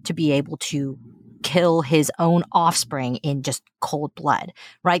father to be able to kill his own offspring in just cold blood,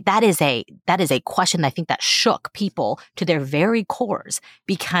 right? That is a question I think that shook people to their very cores,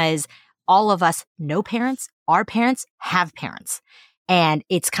 because all of us know parents, our parents have parents. And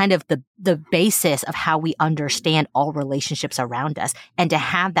it's kind of the basis of how we understand all relationships around us. And to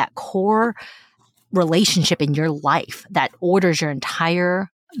have that core relationship in your life that orders your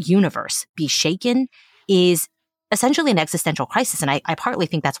entire universe be shaken is essentially an existential crisis. And I partly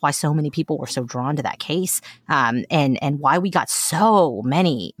think that's why so many people were so drawn to that case, and why we got so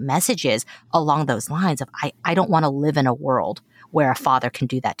many messages along those lines of, I don't want to live in a world where a father can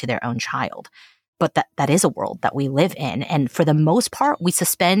do that to their own child. But that is a world that we live in. And for the most part, we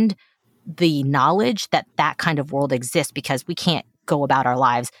suspend the knowledge that that kind of world exists because we can't go about our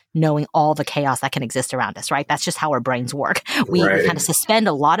lives knowing all the chaos that can exist around us, right? That's just how our brains work. We kind of suspend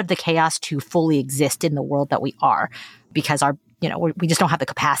a lot of the chaos to fully exist in the world that we are, because we just don't have the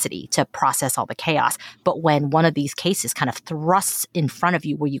capacity to process all the chaos. But when one of these cases kind of thrusts in front of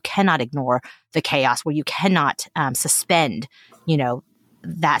you where you cannot ignore the chaos, where you cannot suspend,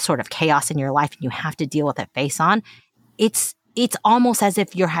 that sort of chaos in your life, and you have to deal with it face on, it's almost as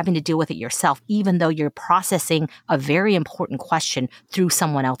if you're having to deal with it yourself, even though you're processing a very important question through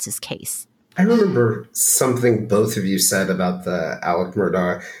someone else's case. I remember something both of you said about the Alec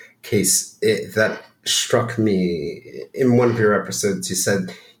Murdaugh case that struck me. In one of your episodes, you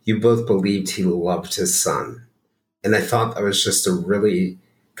said you both believed he loved his son. And I thought that was just a really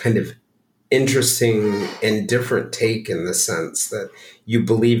kind of interesting and different take, in the sense that you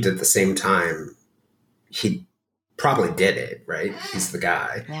believed at the same time he probably did it, right? He's the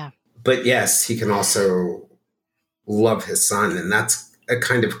guy. Yeah. But yes, he can also love his son. And that's a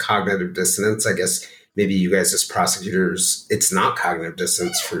kind of cognitive dissonance. I guess maybe you guys as prosecutors, it's not cognitive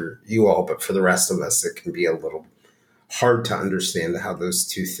dissonance for you all, but for the rest of us, it can be a little hard to understand how those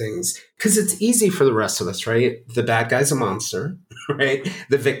two things, because it's easy for the rest of us, right? The bad guy's a monster, right?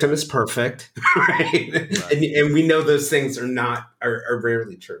 The victim is perfect, right? And we know those things are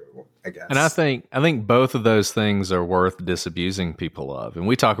rarely true, I guess. And I think both of those things are worth disabusing people of. And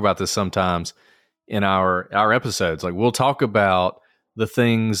we talk about this sometimes in our episodes. Like, we'll talk about the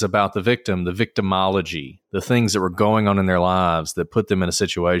things about the victim, the victimology, the things that were going on in their lives that put them in a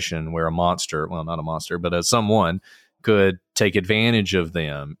situation where a monster, well, not a monster, but someone could take advantage of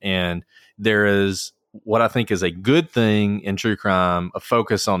them. And there is what I think is a good thing in true crime, a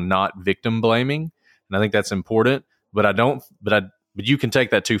focus on not victim blaming. And I think that's important, but you can take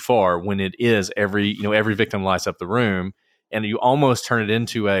that too far when it is every victim lights up the room, and you almost turn it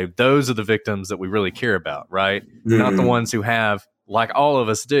into those are the victims that we really care about, right? Mm-hmm. Not the ones who have, like all of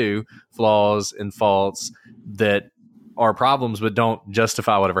us do, flaws and faults that are problems but don't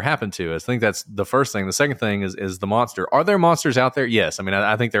justify whatever happened to us. I think that's the first thing. The second thing is the monster. Are there monsters out there? Yes. I mean,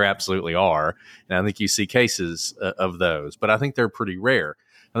 I think there absolutely are. And I think you see cases of those, but I think they're pretty rare.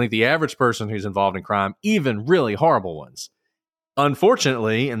 I think the average person who's involved in crime, even really horrible ones,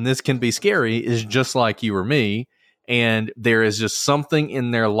 unfortunately, and this can be scary, is just like you or me. And there is just something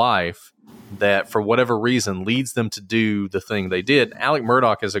in their life that, for whatever reason, leads them to do the thing they did. Alec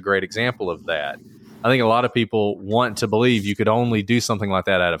Murdaugh is a great example of that. I think a lot of people want to believe you could only do something like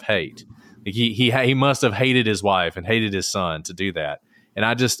that out of hate. Like he must have hated his wife and hated his son to do that. And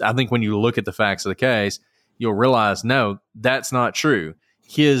I think when you look at the facts of the case, you'll realize, no, that's not true.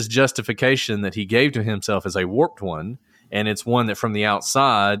 His justification that he gave to himself is a warped one, and it's one that from the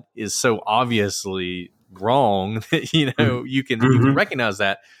outside is so obviously wrong that you can recognize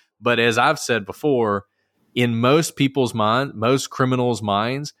that. But as I've said before, in most people's mind, most criminals'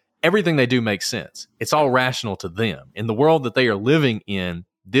 minds, everything they do makes sense. It's all rational to them. In the world that they are living in,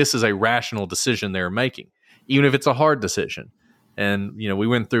 this is a rational decision they're making, even if it's a hard decision. And, we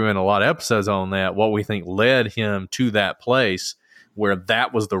went through in a lot of episodes on that, what we think led him to that place where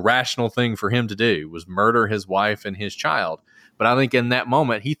that was the rational thing for him to do, was murder his wife and his child. But I think in that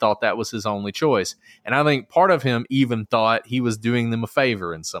moment, he thought that was his only choice. And I think part of him even thought he was doing them a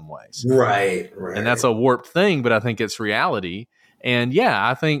favor in some ways. Right. And that's a warped thing, but I think it's reality. And yeah,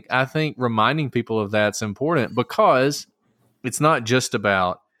 I think reminding people of that's important, because it's not just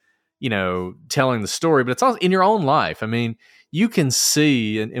about, telling the story, but it's also in your own life. I mean, you can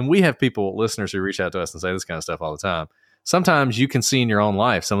see, and we have listeners who reach out to us and say this kind of stuff all the time. Sometimes you can see in your own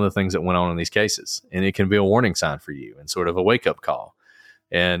life some of the things that went on in these cases, and it can be a warning sign for you and sort of a wake up call.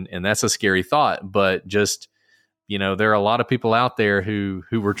 And that's a scary thought, but just, there are a lot of people out there who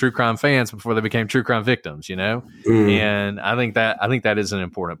were true crime fans before they became true crime victims, and I think that is an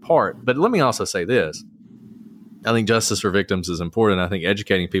important part. But let me also say this. I think justice for victims is important. I think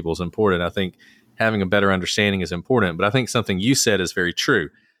educating people is important. I think having a better understanding is important. But I think something you said is very true.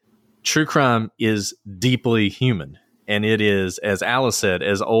 True crime is deeply human, and it is, as Alice said,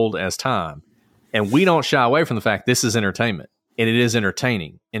 as old as time. And we don't shy away from the fact this is entertainment, and it is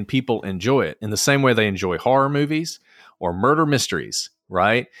entertaining, and people enjoy it in the same way they enjoy horror movies or murder mysteries,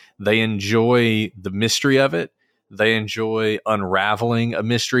 right? They enjoy the mystery of it. They enjoy unraveling a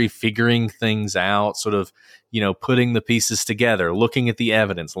mystery, figuring things out, sort of, putting the pieces together, looking at the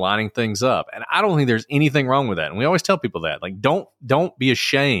evidence, lining things up. And I don't think there's anything wrong with that. And we always tell people that, like, don't be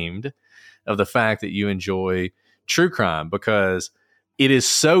ashamed of the fact that you enjoy true crime, because it is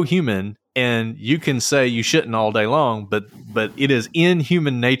so human. And you can say you shouldn't all day long, but it is in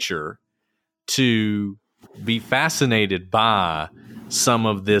human nature to be fascinated by some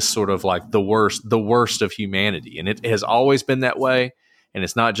of this sort of like the worst of humanity. And it has always been that way. And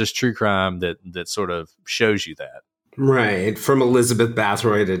it's not just true crime that sort of shows you that. Right. From Elizabeth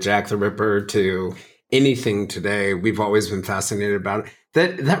Bathory to Jack the Ripper to anything today, we've always been fascinated about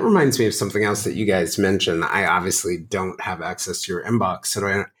it. That reminds me of something else that you guys mentioned. I obviously don't have access to your inbox.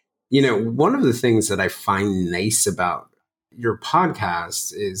 So, one of the things that I find nice about your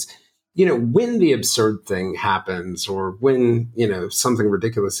podcast is, when the absurd thing happens or when, something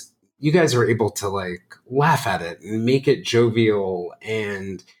ridiculous, you guys are able to like laugh at it and make it jovial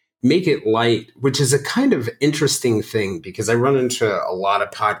and make it light, which is a kind of interesting thing, because I run into a lot of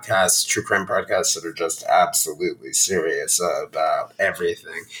podcasts, true crime podcasts, that are just absolutely serious about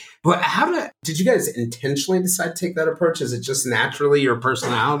everything. But did you guys intentionally decide to take that approach? Is it just naturally your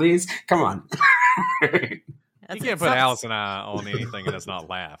personalities? Come on. You can't put Alice and I on anything and it's not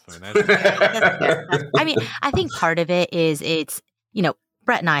laugh. I think part of it is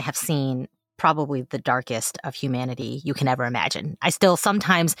Brett and I have seen probably the darkest of humanity you can ever imagine. I still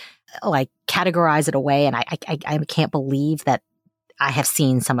sometimes categorize it away, and I can't believe that I have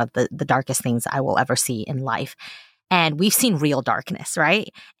seen some of the darkest things I will ever see in life. And we've seen real darkness, right?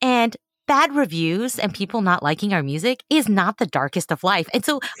 And bad reviews and people not liking our music is not the darkest of life. And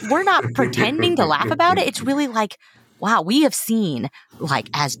so we're not pretending to laugh about it. It's really like, wow, we have seen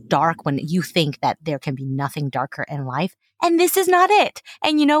as dark when you think that there can be nothing darker in life. And this is not it.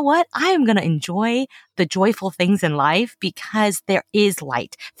 And you know what? I am going to enjoy the joyful things in life because there is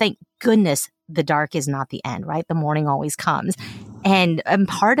light. Thank goodness the dark is not the end, right? The morning always comes. And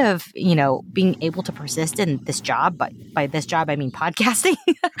part of, being able to persist in this job, but by this job, I mean podcasting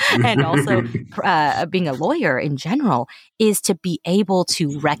and also being a lawyer in general, is to be able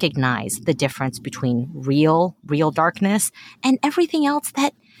to recognize the difference between real darkness and everything else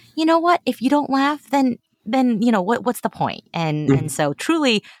that, if you don't laugh, then what's the point? And so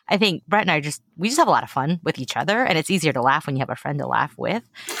truly, I think Brett and I we just have a lot of fun with each other, and it's easier to laugh when you have a friend to laugh with.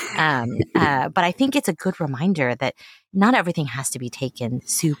 But I think it's a good reminder that not everything has to be taken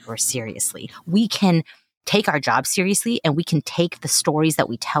super seriously. We can take our job seriously, and we can take the stories that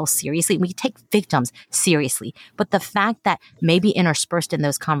we tell seriously. We can take victims seriously. But the fact that maybe interspersed in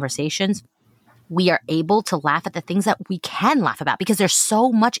those conversations, we are able to laugh at the things that we can laugh about, because there's so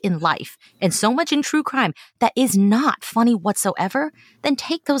much in life and so much in true crime that is not funny whatsoever, then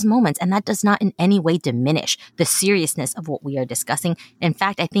take those moments. And that does not in any way diminish the seriousness of what we are discussing. In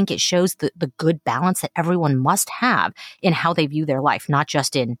fact, I think it shows the good balance that everyone must have in how they view their life, not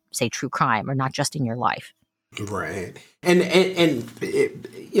just in, say, true crime, or not just in your life. Right. And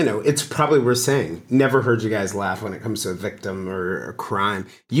it's probably worth saying, never heard you guys laugh when it comes to a victim or a crime.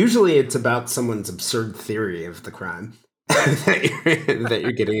 Usually it's about someone's absurd theory of the crime that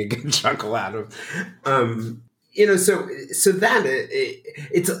you're getting a good chuckle out of. So that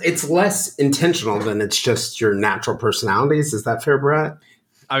it's less intentional than it's just your natural personalities. Is that fair, Brett?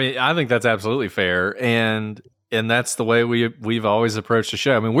 I mean, I think that's absolutely fair. And that's the way we've always approached the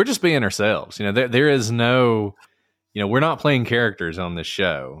show. I mean, we're just being ourselves. There is no, we're not playing characters on this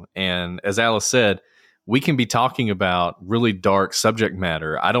show. And as Alice said, we can be talking about really dark subject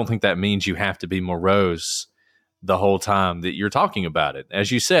matter. I don't think that means you have to be morose the whole time that you're talking about it.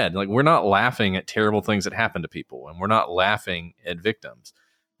 As you said, we're not laughing at terrible things that happen to people, and we're not laughing at victims.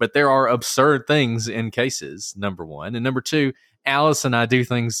 But there are absurd things in cases, number one. And number two, Alice and I do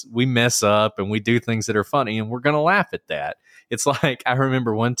things, we mess up and we do things that are funny, and we're going to laugh at that. It's like, I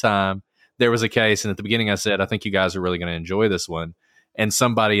remember one time there was a case, and at the beginning I said, I think you guys are really going to enjoy this one. And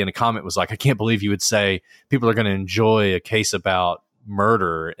somebody in a comment was like, I can't believe you would say people are going to enjoy a case about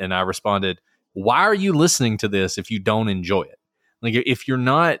murder. And I responded, why are you listening to this if you don't enjoy it? If you're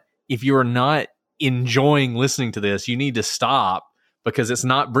not enjoying listening to this, you need to stop because it's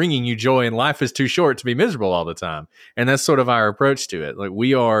not bringing you joy and life is too short to be miserable all the time. And that's sort of our approach to it. Like,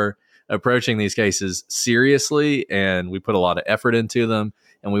 we are approaching these cases seriously and we put a lot of effort into them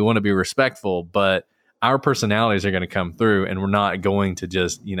and we want to be respectful, but our personalities are going to come through and we're not going to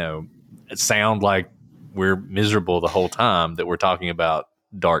just, sound like we're miserable the whole time that we're talking about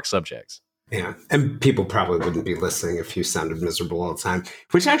dark subjects. Yeah. And people probably wouldn't be listening if you sounded miserable all the time,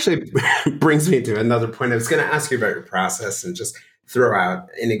 which actually brings me to another point. I was going to ask you about your process and just throw out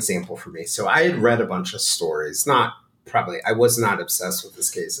an example for me. So I had read a bunch of stories, I was not obsessed with this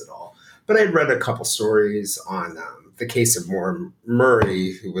case at all, but I had read a couple stories on the case of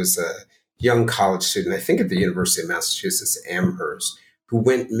Murray, who was a young college student, I think at the University of Massachusetts, Amherst, who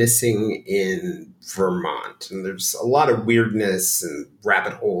went missing in Vermont. And there's a lot of weirdness and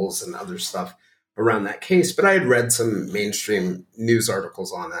rabbit holes and other stuff around that case. But I had read some mainstream news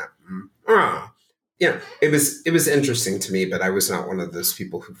articles on that. It was interesting to me, but I was not one of those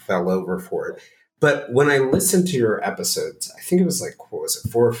people who fell over for it. But when I listened to your episodes, I think it was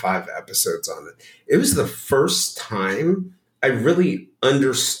 4 or 5 episodes on it. It was the first time I really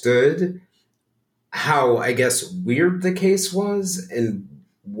understood how, I guess, weird the case was and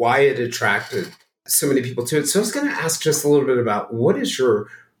why it attracted so many people to it. So I was going to ask just a little bit about what is your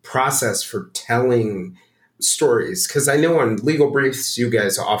process for telling stories? Because I know on Legal Briefs, you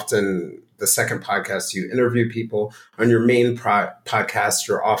guys often, the second podcast, you interview people. On your main podcast,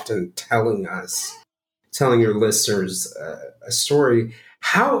 you're often telling your listeners a story.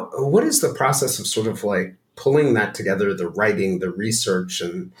 What is the process of sort of like pulling that together, the writing, the research,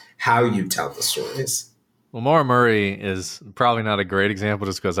 and how you tell the stories? Well, Maura Murray is probably not a great example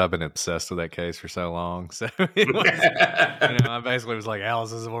just because I've been obsessed with that case for so long. So I basically was like,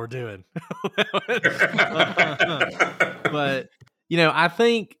 Alice, this is what we're doing. But, I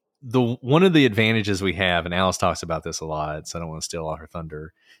think one of the advantages we have, and Alice talks about this a lot, so I don't want to steal all her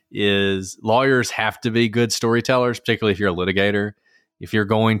thunder, is lawyers have to be good storytellers, particularly if you're a litigator. If you're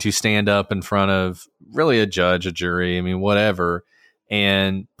going to stand up in front of really a judge, a jury, whatever,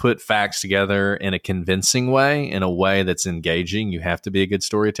 and put facts together in a convincing way, in a way that's engaging, you have to be a good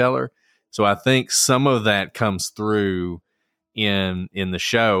storyteller. So I think some of that comes through in the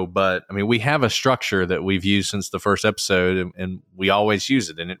show, but we have a structure that we've used since the first episode and we always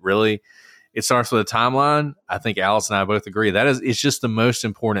use it. And it starts with a timeline. I think Alice and I both agree it's just the most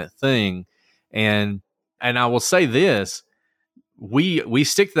important thing. And I will say this, we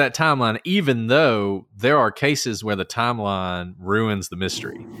stick to that timeline, even though there are cases where the timeline ruins the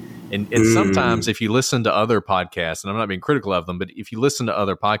mystery. And sometimes if you listen to other podcasts, and I'm not being critical of them, but if you listen to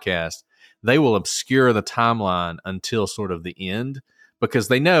other podcasts, they will obscure the timeline until sort of the end, because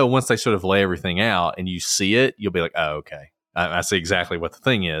they know once they sort of lay everything out and you see it, you'll be like, oh, okay, I see exactly what the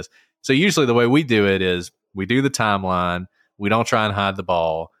thing is. So usually the way we do it is we do the timeline. We don't try and hide the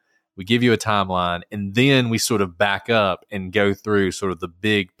ball. We give you a timeline, and then we sort of back up and go through sort of the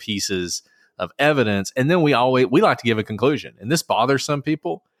big pieces of evidence. And then we like to give a conclusion. And this bothers some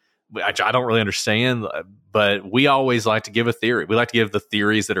people, which I don't really understand, but we always like to give a theory. We like to give the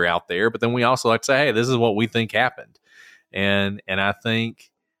theories that are out there, but then we also like to say, hey, this is what we think happened. And I think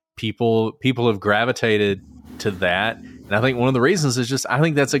people have gravitated to that. And I think one of the reasons is just, I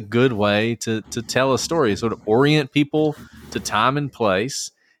think that's a good way to tell a story, sort of orient people to time and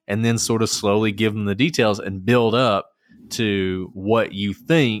place, and then sort of slowly give them the details and build up to what you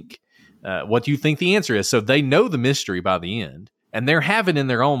think the answer is. So they know the mystery by the end, and they're having in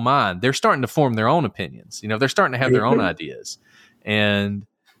their own mind, they're starting to form their own opinions. They're starting to have their own ideas. And,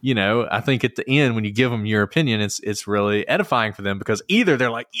 I think at the end, when you give them your opinion, it's really edifying for them, because either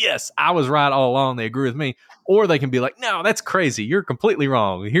they're like, yes, I was right all along, they agree with me, or they can be like, no, that's crazy, you're completely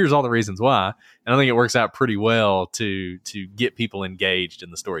wrong, here's all the reasons why. And I think it works out pretty well to get people engaged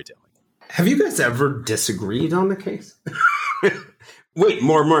in the storytelling. Have you guys ever disagreed on the case? Wait,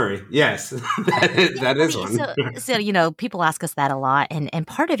 Maura Murray. Yes, that is one. So, people ask us that a lot. And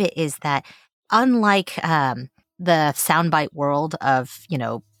part of it is that unlike the soundbite world of,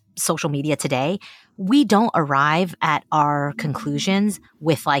 social media today, we don't arrive at our conclusions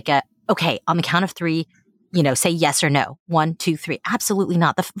with okay, on the count of 3, say yes or no. 1, 2, 3. Absolutely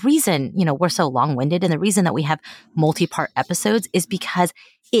not. The reason, we're so long-winded and the reason that we have multi-part episodes is because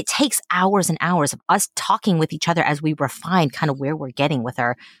it takes hours and hours of us talking with each other as we refine kind of where we're getting with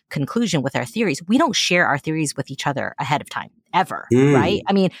our conclusion, with our theories. We don't share our theories with each other ahead of time, ever, right?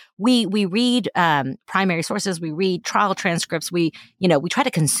 We read primary sources, we read trial transcripts, we try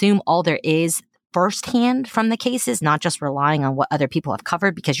to consume all there is firsthand from the cases, not just relying on what other people have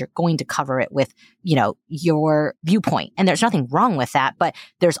covered, because you're going to cover it with, your viewpoint. And there's nothing wrong with that. But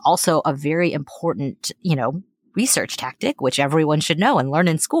there's also a very important, research tactic, which everyone should know and learn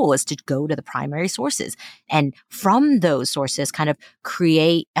in school, is to go to the primary sources. And from those sources, kind of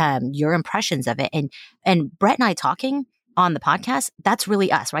create your impressions of it. And Brett and I talking on the podcast, that's really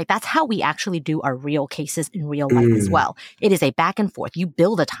us, right? That's how we actually do our real cases in real life as well. It is a back and forth. You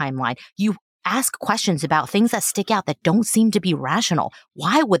build a timeline. You ask questions about things that stick out that don't seem to be rational.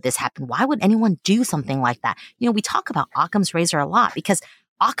 Why would this happen? Why would anyone do something like that? We talk about Occam's razor a lot because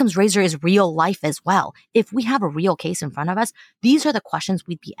Occam's razor is real life as well. If we have a real case in front of us, these are the questions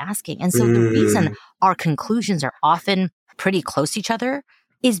we'd be asking. And so the reason our conclusions are often pretty close to each other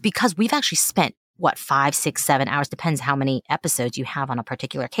is because we've actually spent 5, 6, 7 hours, depends how many episodes you have on a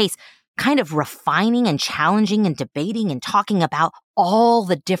particular case, kind of refining and challenging and debating and talking about all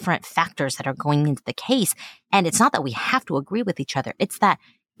the different factors that are going into the case. And it's not that we have to agree with each other. It's that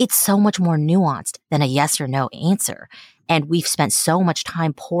it's so much more nuanced than a yes or no answer. And we've spent so much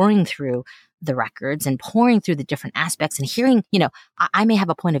time pouring through the records and pouring through the different aspects and hearing, I may have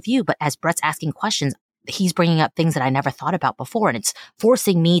a point of view, but as Brett's asking questions, he's bringing up things that I never thought about before. And it's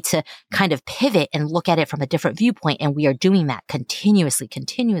forcing me to kind of pivot and look at it from a different viewpoint. And we are doing that continuously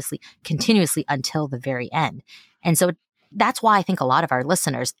until the very end. And so that's why I think a lot of our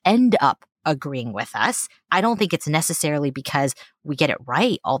listeners end up agreeing with us. I don't think it's necessarily because we get it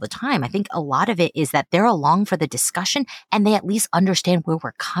right all the time. I think a lot of it is that they're along for the discussion and they at least understand where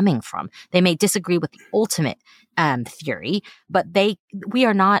we're coming from. They may disagree with the ultimate theory, but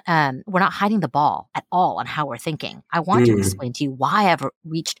we're not hiding the ball at all on how we're thinking. I want to explain to you why I've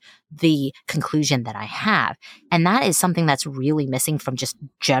reached the conclusion that I have. And that is something that's really missing from just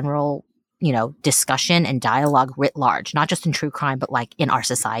general discussion and dialogue writ large, not just in true crime, but like in our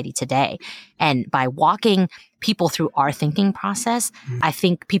society today. And by walking people through our thinking process, I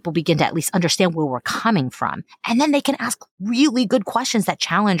think people begin to at least understand where we're coming from. And then they can ask really good questions that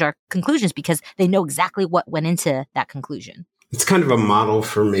challenge our conclusions because they know exactly what went into that conclusion. It's kind of a model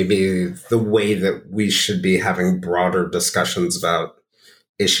for maybe the way that we should be having broader discussions about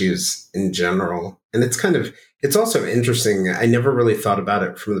issues in general. And it's also interesting. I never really thought about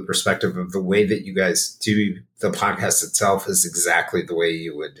it from the perspective of the way that you guys do the podcast itself is exactly the way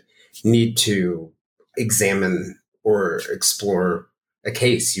you would need to examine or explore a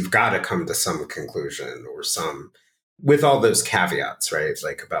case. You've got to come to some conclusion or with all those caveats, right?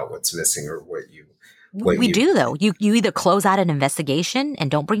 Like about what's missing or we do though. You either close out an investigation and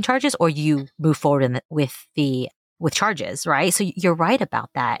don't bring charges, or you move forward with charges, right? So you're right about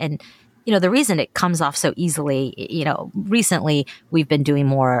that. And, the reason it comes off so easily, recently we've been doing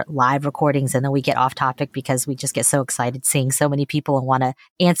more live recordings and then we get off topic because we just get so excited seeing so many people and want to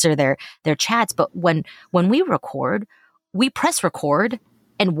answer their chats. But when we record, we press record,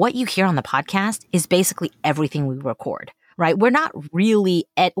 and what you hear on the podcast is basically everything we record, right? We're not really,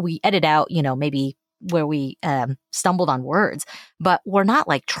 we edit out, maybe where we stumbled on words, but we're not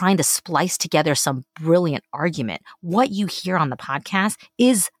like trying to splice together some brilliant argument. What you hear on the podcast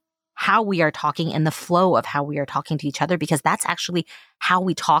is how we are talking and the flow of how we are talking to each other, because that's actually how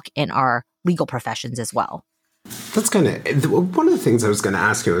we talk in our legal professions as well. That's kind of one of the things I was going to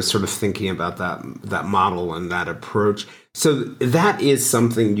ask you. I was sort of thinking about that model and that approach. So that is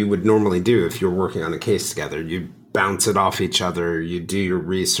something you would normally do if you're working on a case together. You bounce it off each other. You do your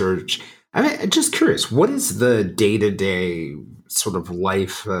research. I'm just curious, what is the day-to-day sort of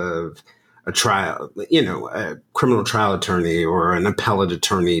life of a trial, a criminal trial attorney or an appellate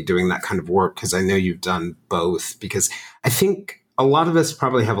attorney doing that kind of work? Because I know you've done both. Because I think a lot of us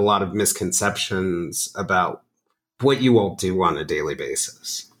probably have a lot of misconceptions about what you all do on a daily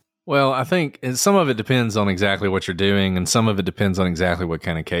basis. Well, I think some of it depends on exactly what you're doing, and some of it depends on exactly what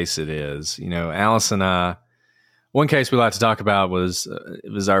kind of case it is. Alice and I, one case we like to talk about was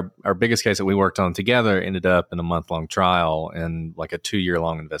our biggest case that we worked on together. Ended up in a month-long trial and like a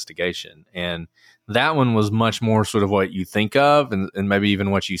 2-year-long investigation. And that one was much more sort of what you think of and maybe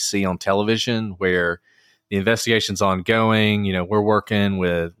even what you see on television, where the investigation's ongoing. We're working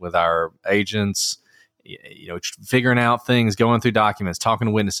with our agents, figuring out things, going through documents, talking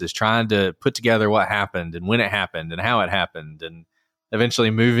to witnesses, trying to put together what happened and when it happened and how it happened, and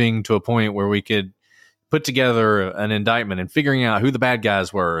eventually moving to a point where we could put together an indictment and figuring out who the bad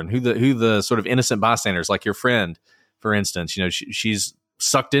guys were and who the sort of innocent bystanders, like your friend, for instance. She's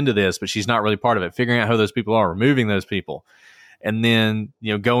sucked into this, but she's not really part of it. Figuring out who those people are, removing those people, and then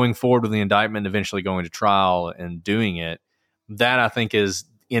going forward with the indictment, eventually going to trial and doing it. That, I think, is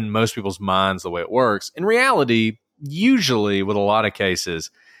in most people's minds the way it works. In reality, usually with a lot of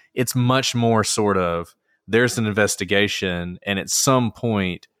cases, It's much more sort of, there's an investigation, and at some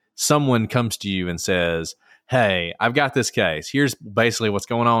point, someone comes to you and says, hey, I've got this case. Here's basically what's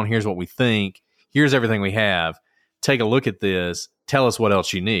going on. Here's what we think. Here's everything we have. Take a look at this. Tell us what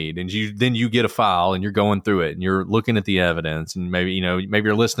else you need. And then you get a file and you're going through it and you're looking at the evidence, and maybe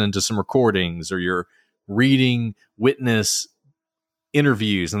you're listening to some recordings, or you're reading witness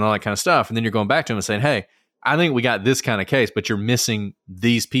interviews and all that kind of stuff. And then you're going back to them and saying, hey, I think we got this kind of case, but you're missing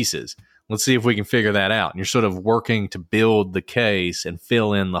these pieces. Let's see if we can figure that out. And you're sort of working to build the case and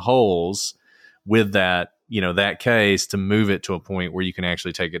fill in the holes with that, that case, to move it to a point where you can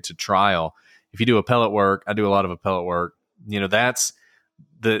actually take it to trial. If you do appellate work, I do a lot of appellate work. That's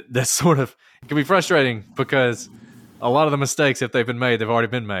sort of, it can be frustrating because a lot of the mistakes, if they've been made, they've already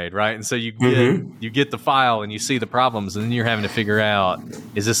been made, right? And so you get the file and you see the problems, and then you're having to figure out,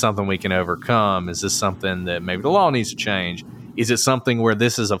 is this something we can overcome? Is this something that maybe the law needs to change? Is it something where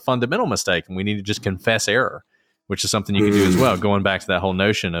this is a fundamental mistake and we need to just confess error, which is something you can do as well? Going back to that whole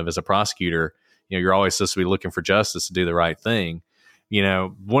notion of, as a prosecutor, you're always supposed to be looking for justice, to do the right thing.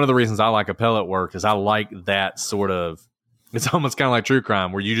 One of the reasons I like appellate work is I like that sort of, it's almost kind of like true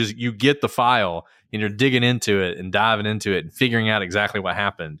crime, where you get the file and you're digging into it and diving into it and figuring out exactly what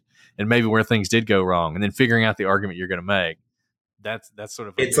happened and maybe where things did go wrong, and then figuring out the argument you're going to make. That's sort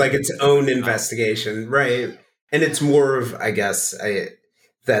of, it's like its own investigation, right? And it's more of, I guess,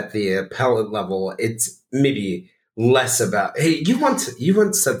 that the appellate level, it's maybe less about, hey, you once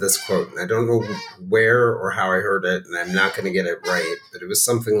said this quote, and I don't know where or how I heard it, and I'm not going to get it right, but it was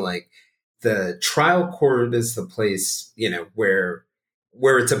something like, the trial court is the place, where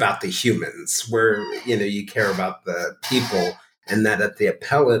it's about the humans, where, you care about the people, and that at the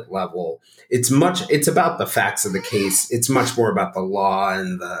appellate level, it's about the facts of the case. It's much more about the law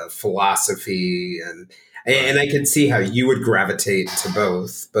and the philosophy, and I can see how you would gravitate to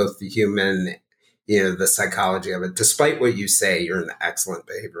both the human, the psychology of it. Despite what you say, you're an excellent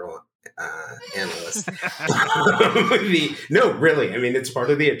behavioral analyst. No, really. I mean, it's part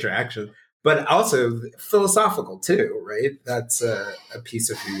of the attraction, but also philosophical too, right? That's a piece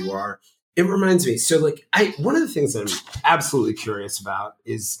of who you are. It reminds me. So one of the things that I'm absolutely curious about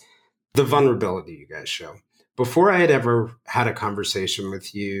is the vulnerability you guys show. Before I had ever had a conversation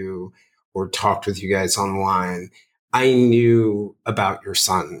with you or talked with you guys online, I knew about your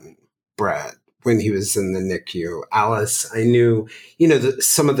son, Brett, when he was in the NICU. Alice, I knew,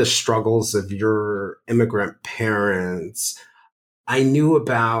 some of the struggles of your immigrant parents. I even knew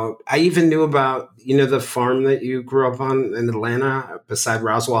about, the farm that you grew up on in Atlanta beside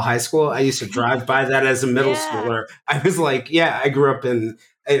Roswell High School. I used to drive by that as a middle schooler. I was like, I grew up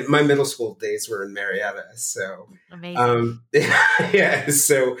my middle school days were in Marietta. So, amazing.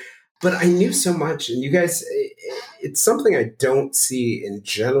 But I knew so much, and you guys, it's something I don't see in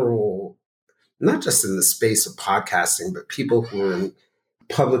general, not just in the space of podcasting, but people who are in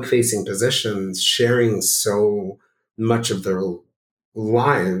public facing positions sharing so much of their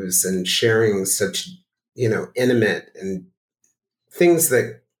lives and sharing such, intimate and things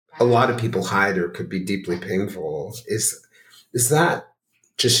that a lot of people hide or could be deeply painful. Is that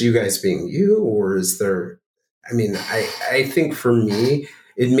just you guys being you, or is there, I think for me,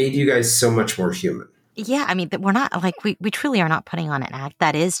 it made you guys so much more human. Yeah, I mean, we're not we truly are not putting on an act.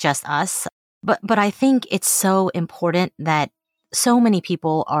 That is just us. But I think it's so important that so many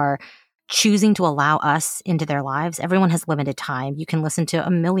people are choosing to allow us into their lives. Everyone has limited time. You can listen to a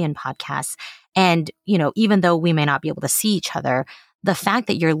million podcasts. And, even though we may not be able to see each other, the fact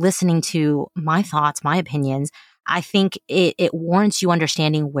that you're listening to my thoughts, my opinions, I think it warrants you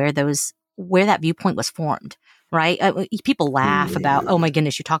understanding where that viewpoint was formed. Right? People laugh about, oh my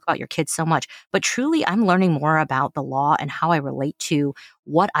goodness, you talk about your kids so much. But truly, I'm learning more about the law and how I relate to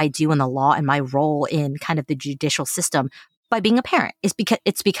what I do in the law and my role in kind of the judicial system by being a parent. It's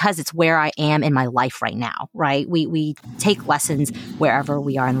because it's where I am in my life right now, right? We take lessons wherever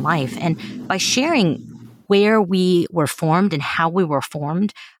we are in life. And by sharing where we were formed and how we were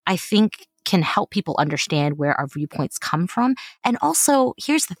formed, I think can help people understand where our viewpoints come from. And also,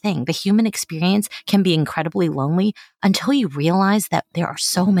 here's the thing, the human experience can be incredibly lonely until you realize that there are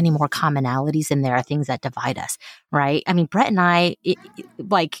so many more commonalities than there are things that divide us, right? I mean, Brett and I,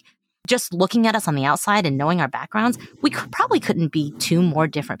 just looking at us on the outside and knowing our backgrounds, we probably couldn't be two more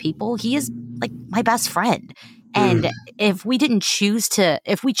different people. He is like my best friend. And if we chose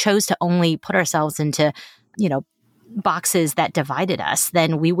to only put ourselves into, boxes that divided us,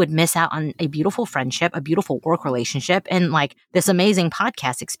 then we would miss out on a beautiful friendship, a beautiful work relationship, and this amazing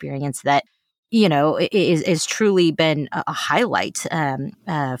podcast experience that, is truly been a highlight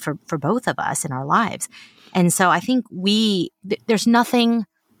for both of us in our lives. And so I think there's nothing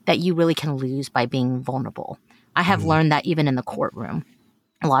that you really can lose by being vulnerable. I have learned that even in the courtroom.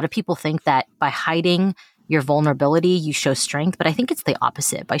 A lot of people think that by hiding your vulnerability, you show strength, but I think it's the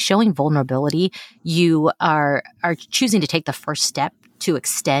opposite. By showing vulnerability, you are choosing to take the first step to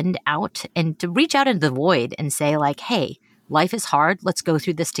extend out and to reach out into the void and say like, hey, life is hard. Let's go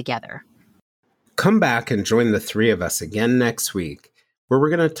through this together. Come back and join the three of us again next week, where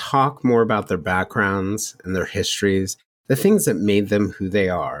we're going to talk more about their backgrounds and their histories, the things that made them who they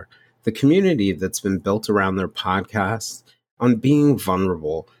are, the community that's been built around their podcast, on being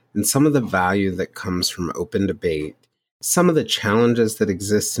vulnerable, and some of the value that comes from open debate, some of the challenges that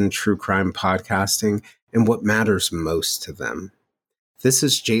exist in true crime podcasting, and what matters most to them. This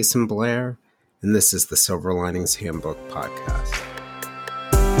is Jason Blair, and this is the Silver Linings Handbook Podcast.